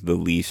imagine, is the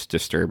least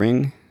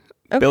disturbing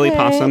Billy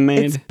Possum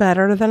made. It's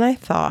better than I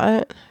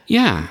thought.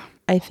 Yeah.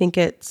 I think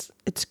it's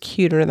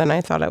cuter than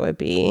I thought it would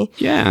be.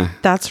 Yeah.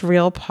 That's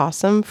real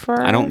possum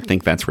fur? I don't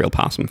think that's real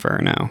possum fur,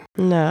 no.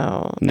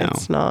 No,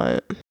 it's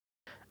not.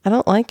 I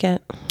don't like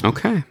it.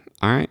 Okay.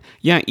 All right.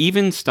 Yeah,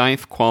 even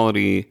Steiff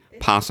quality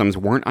possums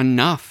weren't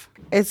enough.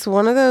 It's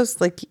one of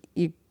those, like,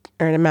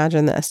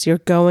 imagine this. You're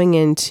going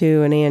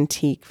into an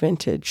antique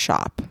vintage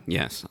shop.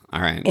 Yes.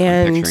 All right.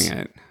 And, I'm picturing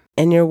it.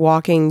 And you're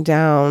walking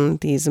down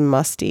these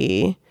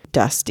musty,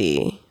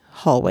 dusty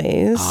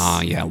hallways.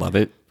 Oh, yeah. Love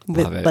it.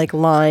 Love it. Like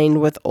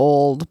lined with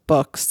old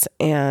books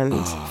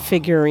and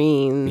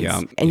figurines.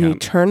 Yep, and you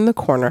turn the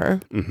corner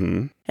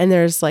and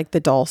there's like the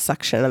doll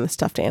section and the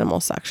stuffed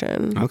animal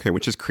section. Okay,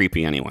 which is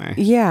creepy anyway.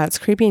 Yeah, it's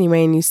creepy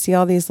anyway. And you see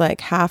all these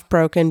like half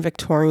broken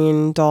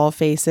Victorian doll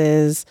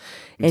faces.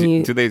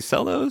 And do they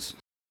sell those?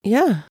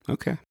 Yeah.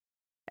 Okay.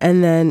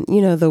 And then,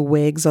 you know, the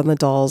wigs on the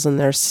dolls and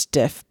their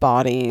stiff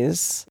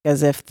bodies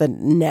as if the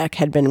neck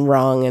had been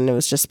wrung and it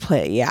was just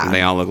Yeah. And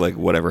they all look like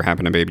whatever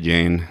happened to Baby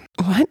Jane.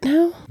 What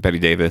now? Betty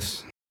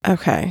Davis.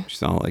 Okay.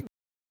 She's all like...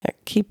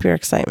 Keep your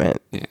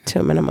excitement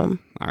to a minimum.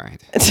 All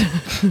right.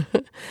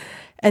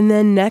 And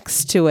then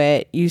next to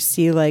it, you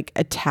see like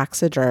a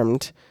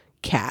taxidermed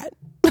cat.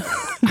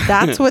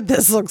 That's what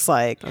this looks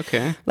like.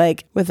 Okay.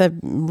 Like with a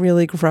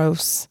really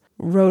gross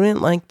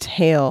rodent-like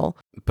tail.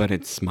 But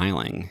it's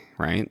smiling,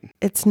 right?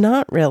 It's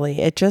not really.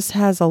 It just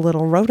has a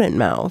little rodent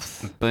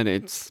mouth. But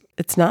it's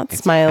not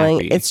smiling.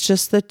 happy. It's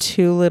just the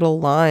two little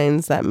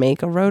lines that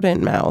make a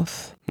rodent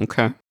mouth.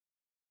 Okay.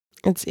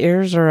 Its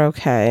ears are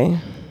okay.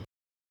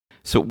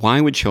 So why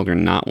would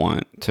children not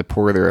want to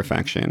pour their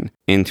affection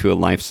into a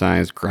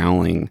life-size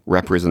growling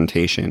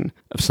representation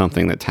of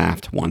something that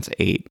Taft once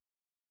ate?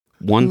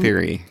 One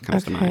theory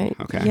comes to mind.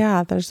 Okay.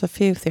 Yeah, there's a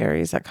few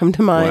theories that come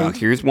to mind. Well,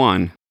 here's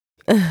one.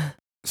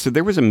 So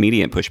there was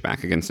immediate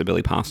pushback against the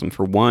Billy Possum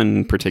for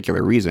one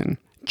particular reason.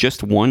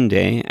 Just one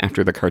day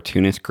after the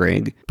cartoonist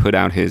Greg put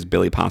out his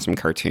Billy Possum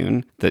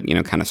cartoon that, you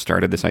know, kind of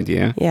started this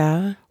idea.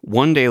 Yeah.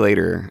 One day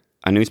later,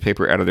 a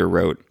newspaper editor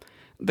wrote,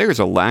 "There's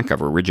a lack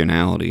of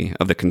originality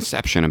of the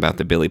conception about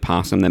the Billy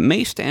Possum that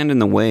may stand in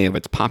the way of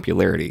its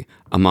popularity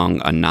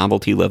among a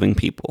novelty-loving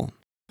people."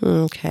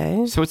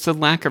 Okay. So it's a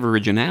lack of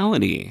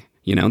originality.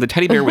 You know, the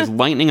teddy bear was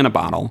lightning in a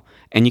bottle,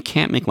 and you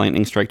can't make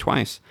lightning strike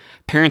twice.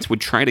 Parents would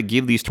try to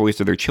give these toys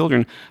to their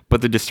children, but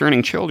the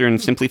discerning children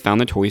simply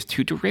found the toys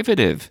too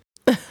derivative.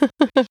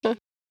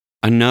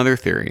 Another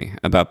theory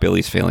about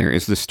Billy's failure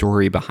is the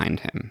story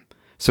behind him.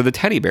 So the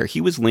teddy bear,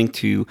 he was linked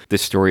to the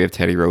story of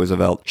Teddy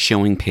Roosevelt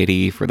showing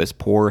pity for this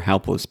poor,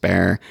 helpless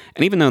bear.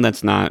 And even though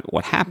that's not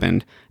what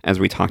happened, as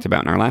we talked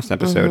about in our last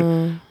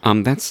episode,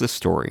 that's the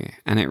story.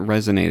 And it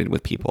resonated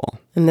with people.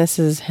 And this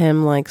is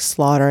him like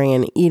slaughtering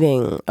and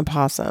eating a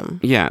possum.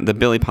 Yeah, the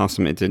Billy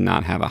Possum, it did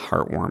not have a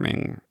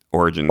heartwarming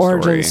origin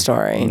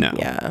story. No.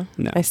 Yeah,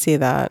 no. I see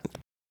that.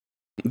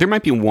 There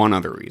might be one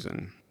other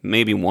reason,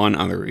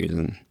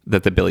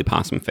 that the Billy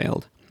Possum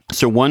failed.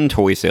 So one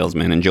toy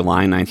salesman in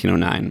July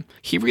 1909,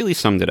 he really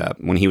summed it up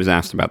when he was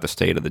asked about the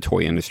state of the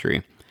toy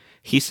industry.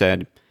 He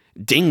said,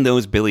 "Ding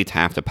those Billy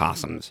Taft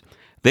possums.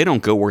 They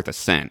don't go worth a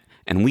cent,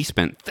 and we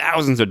spent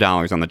thousands of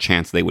dollars on the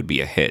chance they would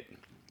be a hit."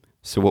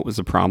 So what was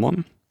the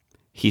problem?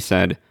 He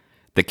said,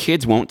 "The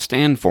kids won't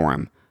stand for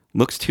him.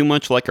 Looks too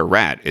much like a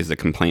rat," is the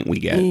complaint we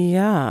get.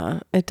 Yeah,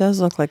 it does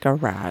look like a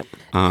rat.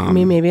 I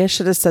mean, maybe I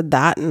should have said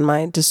that in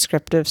my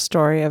descriptive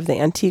story of the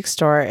antique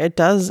store. It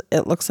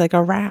looks like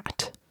a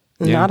rat.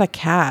 Yeah. Not a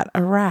cat,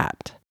 a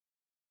rat.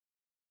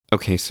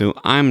 Okay, so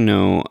I'm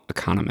no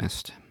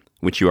economist,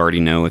 which you already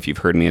know if you've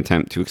heard me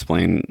attempt to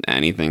explain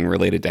anything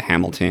related to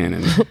Hamilton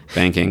and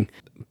banking.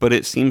 But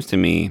it seems to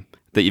me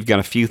that you've got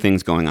a few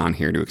things going on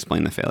here to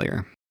explain the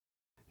failure.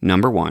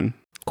 Number one.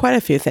 Quite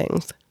a few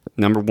things.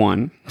 Number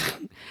one,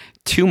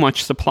 too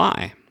much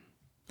supply.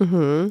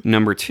 Mm-hmm.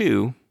 Number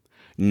two,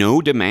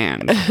 no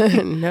demand.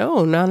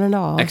 No, not at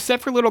all.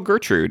 Except for little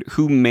Gertrude,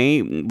 who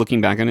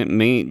looking back on it,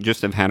 may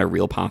just have had a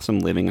real possum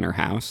living in her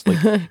house.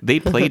 Like, they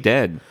play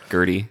dead,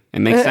 Gertie. It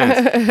makes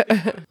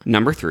sense.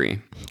 Number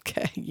three.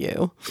 Okay,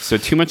 you. So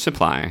too much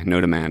supply,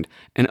 no demand.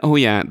 And oh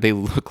yeah, they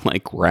look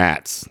like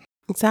rats.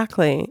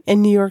 Exactly.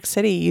 In New York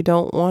City, you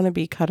don't want to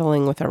be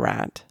cuddling with a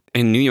rat.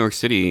 In New York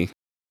City,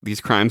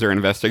 these crimes are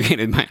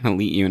investigated by an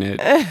elite unit.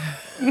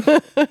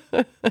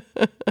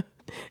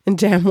 And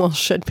damn well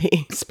should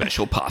be.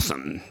 Special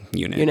Possum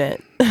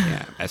Unit.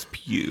 Yeah,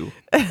 SPU.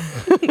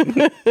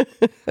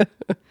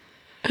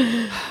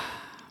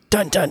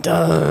 Dun, dun,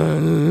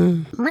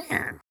 dun.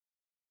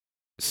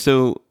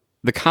 So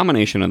the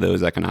combination of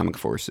those economic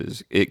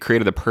forces, it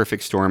created a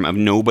perfect storm of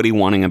nobody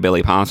wanting a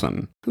Billy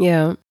Possum.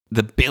 Yeah.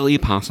 The Billy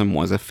Possum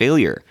was a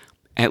failure,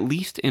 at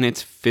least in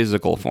its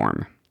physical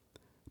form.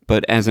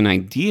 But as an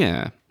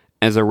idea,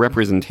 as a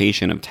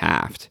representation of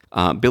Taft,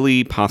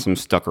 Billy Possum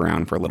stuck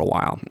around for a little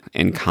while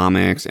in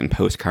comics and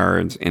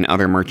postcards and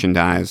other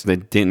merchandise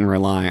that didn't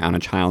rely on a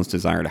child's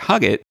desire to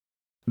hug it.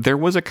 There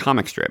was a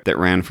comic strip that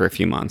ran for a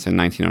few months in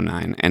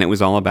 1909, and it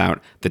was all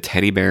about the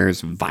teddy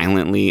bears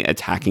violently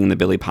attacking the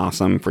Billy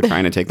Possum for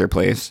trying to take their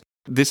place.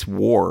 This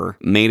war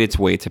made its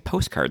way to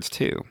postcards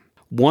too.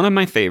 One of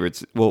my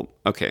favorites, well,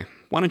 okay,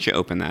 why don't you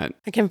open that?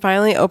 I can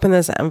finally open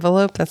this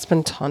envelope that's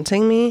been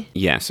taunting me.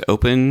 Yes,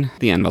 open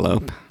the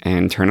envelope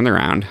and turn it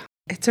around.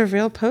 It's a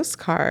real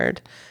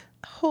postcard.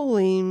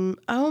 Holy,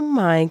 oh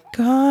my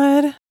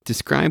God.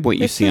 Describe what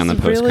you see on the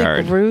postcard. This is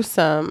really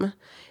gruesome.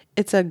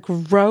 It's a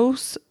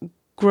gross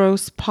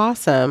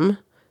possum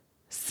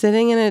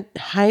sitting in a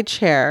high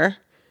chair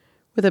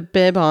with a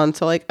bib on.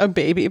 So like a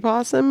baby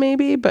possum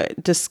maybe,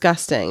 but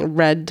disgusting.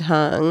 Red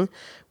tongue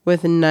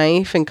with a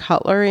knife and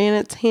cutlery in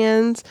its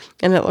hands.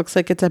 And it looks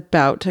like it's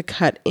about to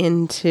cut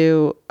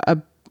into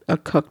a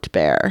cooked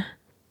bear.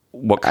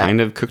 What kind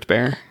of cooked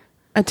bear?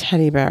 A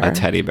teddy bear. A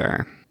teddy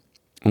bear.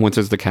 And what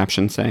does the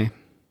caption say?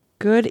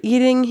 Good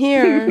eating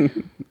here.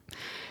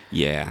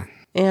 Yeah.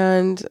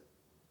 And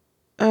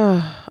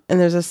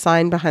there's a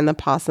sign behind the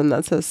possum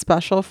that says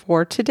special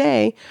for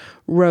today,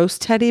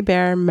 roast teddy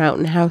bear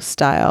mountain house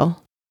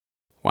style.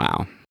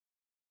 Wow.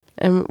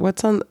 And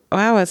what's on?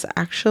 Wow, it's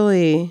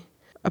actually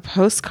a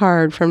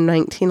postcard from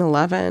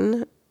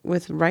 1911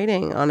 with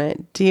writing on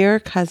it. Dear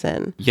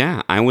cousin.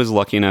 Yeah, I was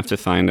lucky enough to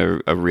find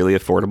a really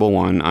affordable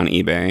one on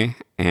eBay,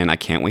 and I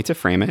can't wait to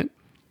frame it.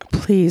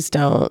 Please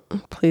don't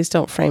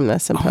frame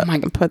this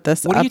and put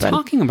this up. What are you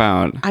talking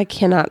about? I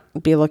cannot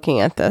be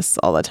looking at this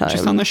all the time.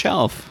 Just on the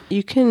shelf.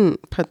 You can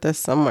put this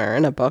somewhere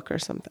in a book or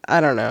something.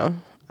 I don't know.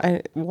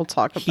 We'll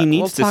talk about it. He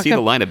needs to see the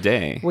light of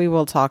day. We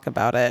will talk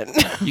about it.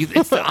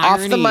 It's the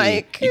irony. Off the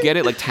mic. You get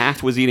it? Like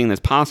Taft was eating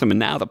this possum, and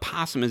now the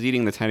possum is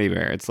eating the teddy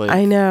bear. It's like,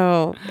 I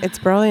know. It's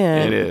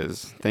brilliant. It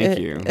is. Thank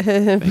you.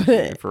 Thank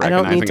you for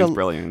recognizing its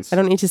brilliance. I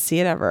don't need to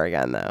see it ever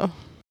again, though.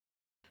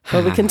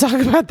 But we can talk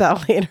about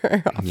that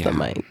later off the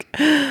mic.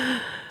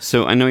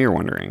 So I know you're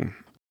wondering,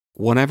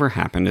 whatever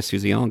happened to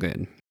Susie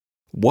Allgood?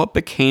 What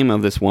became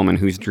of this woman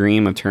whose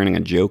dream of turning a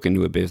joke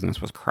into a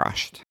business was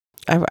crushed?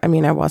 I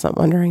mean, I wasn't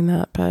wondering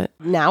that, but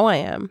now I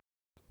am.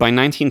 By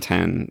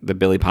 1910, the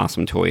Billy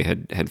Possum toy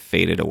had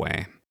faded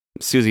away.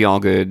 Susie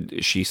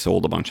Allgood, she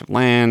sold a bunch of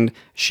land.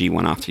 She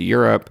went off to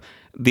Europe.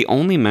 The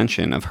only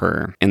mention of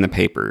her in the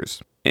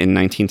papers, in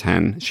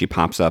 1910, she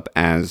pops up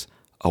as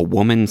a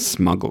woman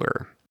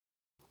smuggler.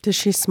 Does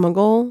she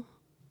smuggle?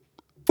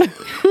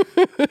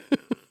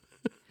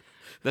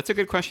 That's a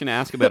good question to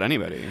ask about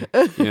anybody.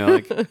 You know,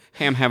 like,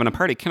 hey, I'm having a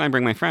party. Can I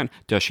bring my friend?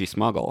 Does she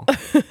smuggle?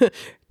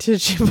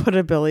 Did she put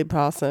a Billy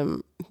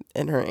Possum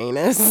in her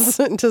anus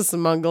to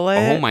smuggle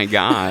it? Oh my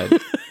God.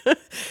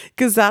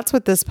 Because that's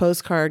what this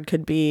postcard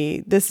could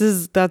be. That's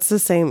the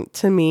same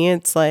to me.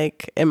 It's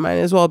like it might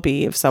as well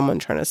be if someone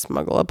trying to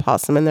smuggle a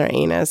possum in their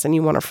anus and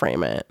you want to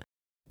frame it.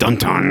 Dun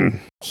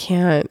dun.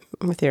 Can't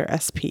with your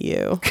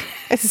SPU.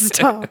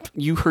 Stop.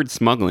 You heard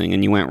smuggling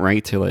and you went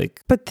right to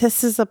like... But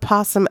this is a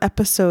possum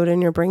episode and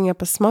you're bringing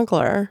up a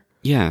smuggler.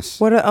 Yes.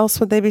 What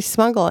else would they be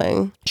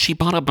smuggling? She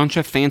bought a bunch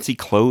of fancy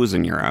clothes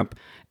in Europe,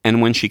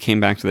 and when she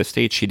came back to the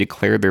States, she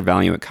declared their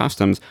value at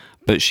customs,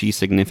 but she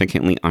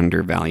significantly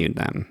undervalued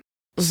them.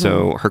 Mm-hmm.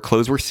 So her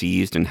clothes were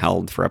seized and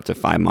held for up to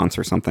 5 months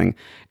or something.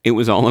 It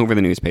was all over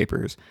the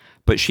newspapers.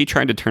 But she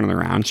tried to turn it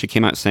around. She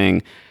came out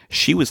saying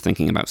she was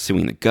thinking about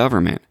suing the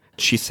government.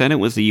 She said it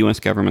was the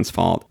U.S. government's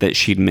fault that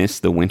she'd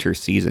missed the winter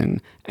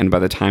season, and by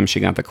the time she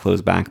got the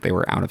clothes back, they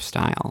were out of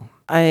style.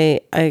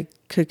 I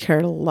could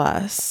care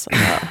less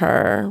about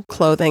her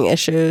clothing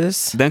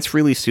issues. That's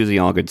really Susie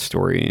Allgood's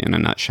story in a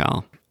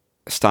nutshell.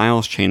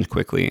 Styles change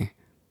quickly,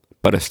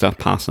 but a stuffed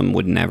possum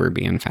would never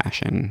be in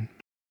fashion.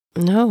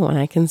 No, and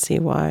I can see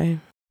why.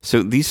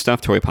 So these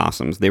stuffed toy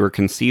possums, they were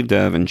conceived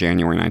of in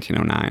January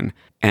 1909,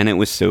 and it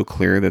was so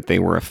clear that they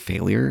were a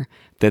failure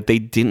that they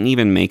didn't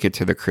even make it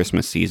to the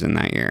Christmas season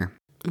that year.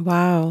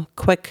 Wow,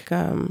 quick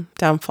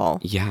downfall.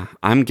 Yeah,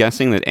 I'm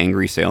guessing that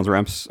angry sales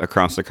reps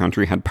across the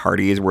country had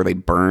parties where they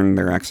burned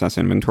their excess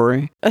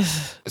inventory.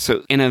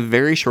 So in a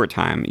very short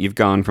time, you've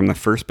gone from the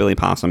first Billy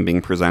Possum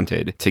being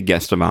presented to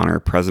guest of honor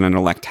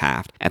President-elect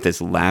Taft at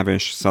this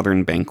lavish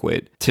Southern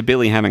banquet, to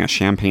Billy having a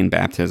champagne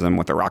baptism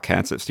with the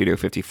Rockettes at Studio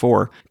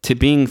 54, to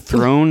being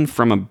thrown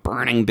from a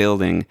burning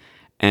building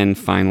and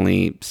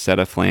finally set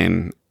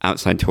aflame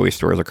outside toy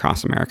stores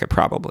across America,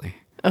 probably.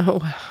 Oh,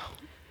 wow.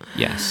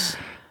 Yes.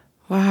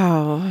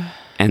 Wow.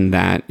 And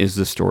that is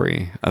the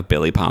story of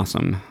Billy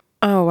Possum.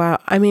 Oh, wow.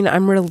 I mean,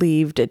 I'm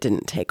relieved it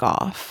didn't take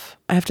off.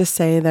 I have to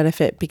say that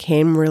if it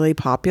became really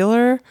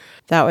popular,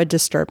 that would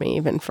disturb me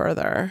even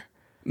further.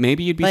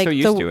 Maybe you'd be so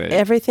used to it.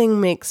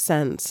 Everything makes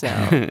sense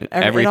now.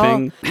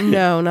 Everything?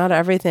 No, not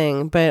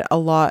everything, but a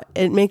lot.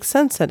 It makes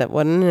sense that it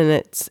wouldn't, and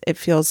it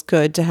feels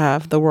good to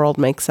have the world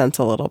make sense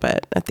a little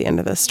bit at the end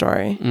of this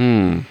story,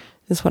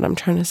 is what I'm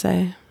trying to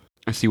say.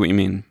 I see what you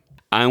mean.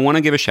 I want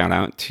to give a shout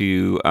out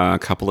to a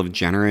couple of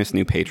generous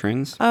new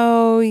patrons.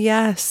 Oh,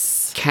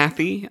 yes.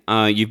 Kathy,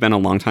 you've been a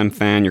longtime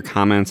fan. Your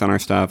comments on our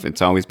stuff,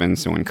 it's always been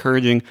so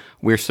encouraging.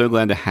 We're so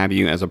glad to have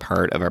you as a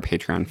part of our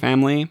Patreon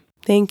family.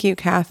 Thank you,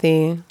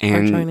 Kathy,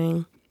 for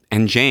joining.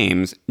 And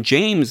James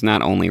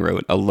not only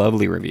wrote a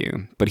lovely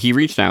review, but he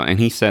reached out and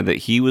he said that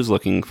he was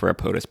looking for a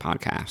POTUS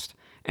podcast.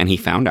 And he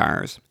found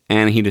ours,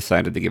 and he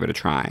decided to give it a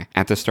try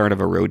at the start of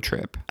a road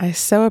trip. I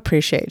so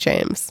appreciate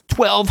James.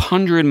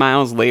 1,200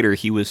 miles later,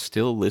 he was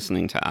still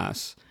listening to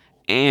us,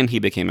 and he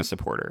became a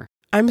supporter.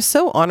 I'm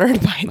so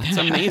honored by that. That's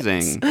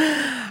amazing.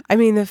 I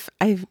mean,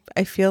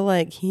 I feel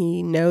like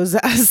he knows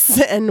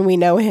us, and we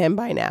know him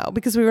by now,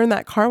 because we were in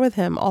that car with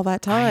him all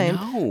that time.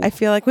 I know. I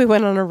feel like we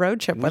went on a road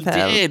trip with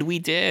him. We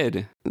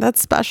did. That's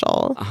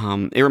special.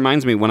 It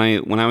reminds me when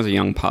I was a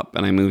young pup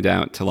and I moved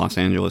out to Los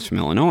Angeles from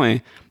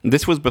Illinois.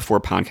 This was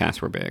before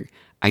podcasts were big.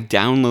 I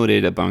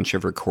downloaded a bunch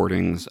of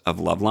recordings of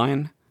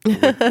Loveline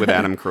with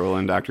Adam Carolla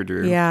and Dr.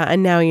 Drew. Yeah,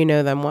 and now you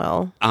know them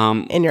well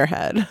in your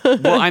head.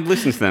 Well, I'd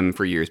listened to them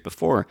for years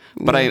before,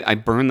 but I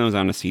burned those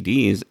onto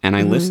CDs and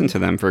I listened to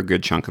them for a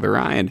good chunk of the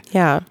ride.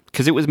 Yeah.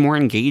 Because it was more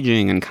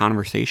engaging and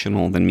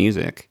conversational than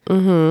music.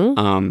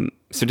 Mm-hmm.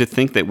 So to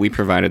think that we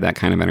provided that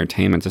kind of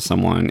entertainment to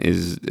someone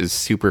is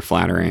super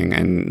flattering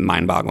and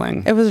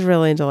mind-boggling. It was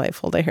really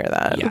delightful to hear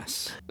that.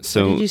 Yes.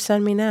 So what did you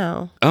send me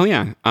now? Oh,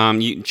 yeah.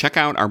 You check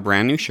out our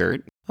brand new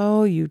shirt.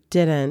 Oh, you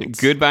didn't.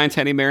 Goodbye,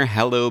 Teddy Bear.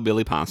 Hello,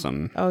 Billy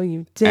Possum. Oh,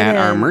 you didn't. At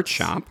our merch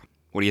shop.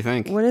 What do you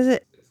think? What is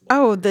it?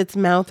 Oh, its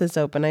mouth is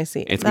open. I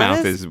see. Its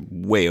mouth is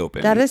way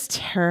open. That is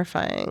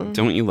terrifying.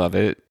 Don't you love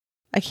it?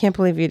 I can't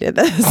believe you did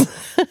this.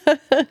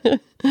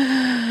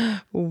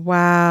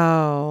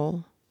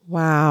 Wow.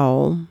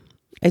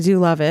 I do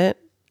love it.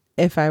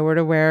 If I were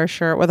to wear a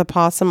shirt with a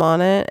possum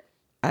on it,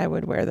 I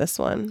would wear this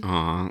one.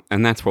 Aw,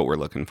 and that's what we're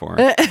looking for.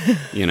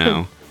 You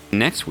know.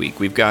 Next week,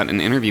 we've got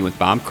an interview with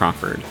Bob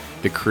Crawford,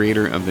 the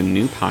creator of the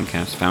new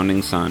podcast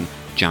Founding Son,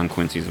 John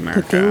Quincy's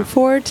America. Looking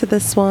forward to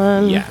this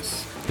one.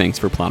 Yes. Thanks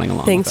for plotting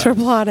along. Thanks for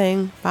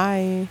plotting.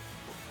 Bye.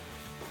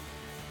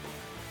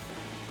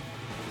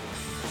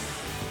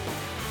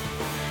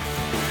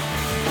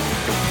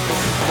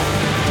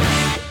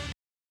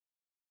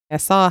 I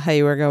saw how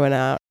you were going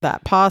out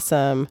that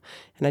possum,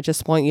 and I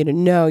just want you to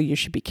know you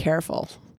should be careful.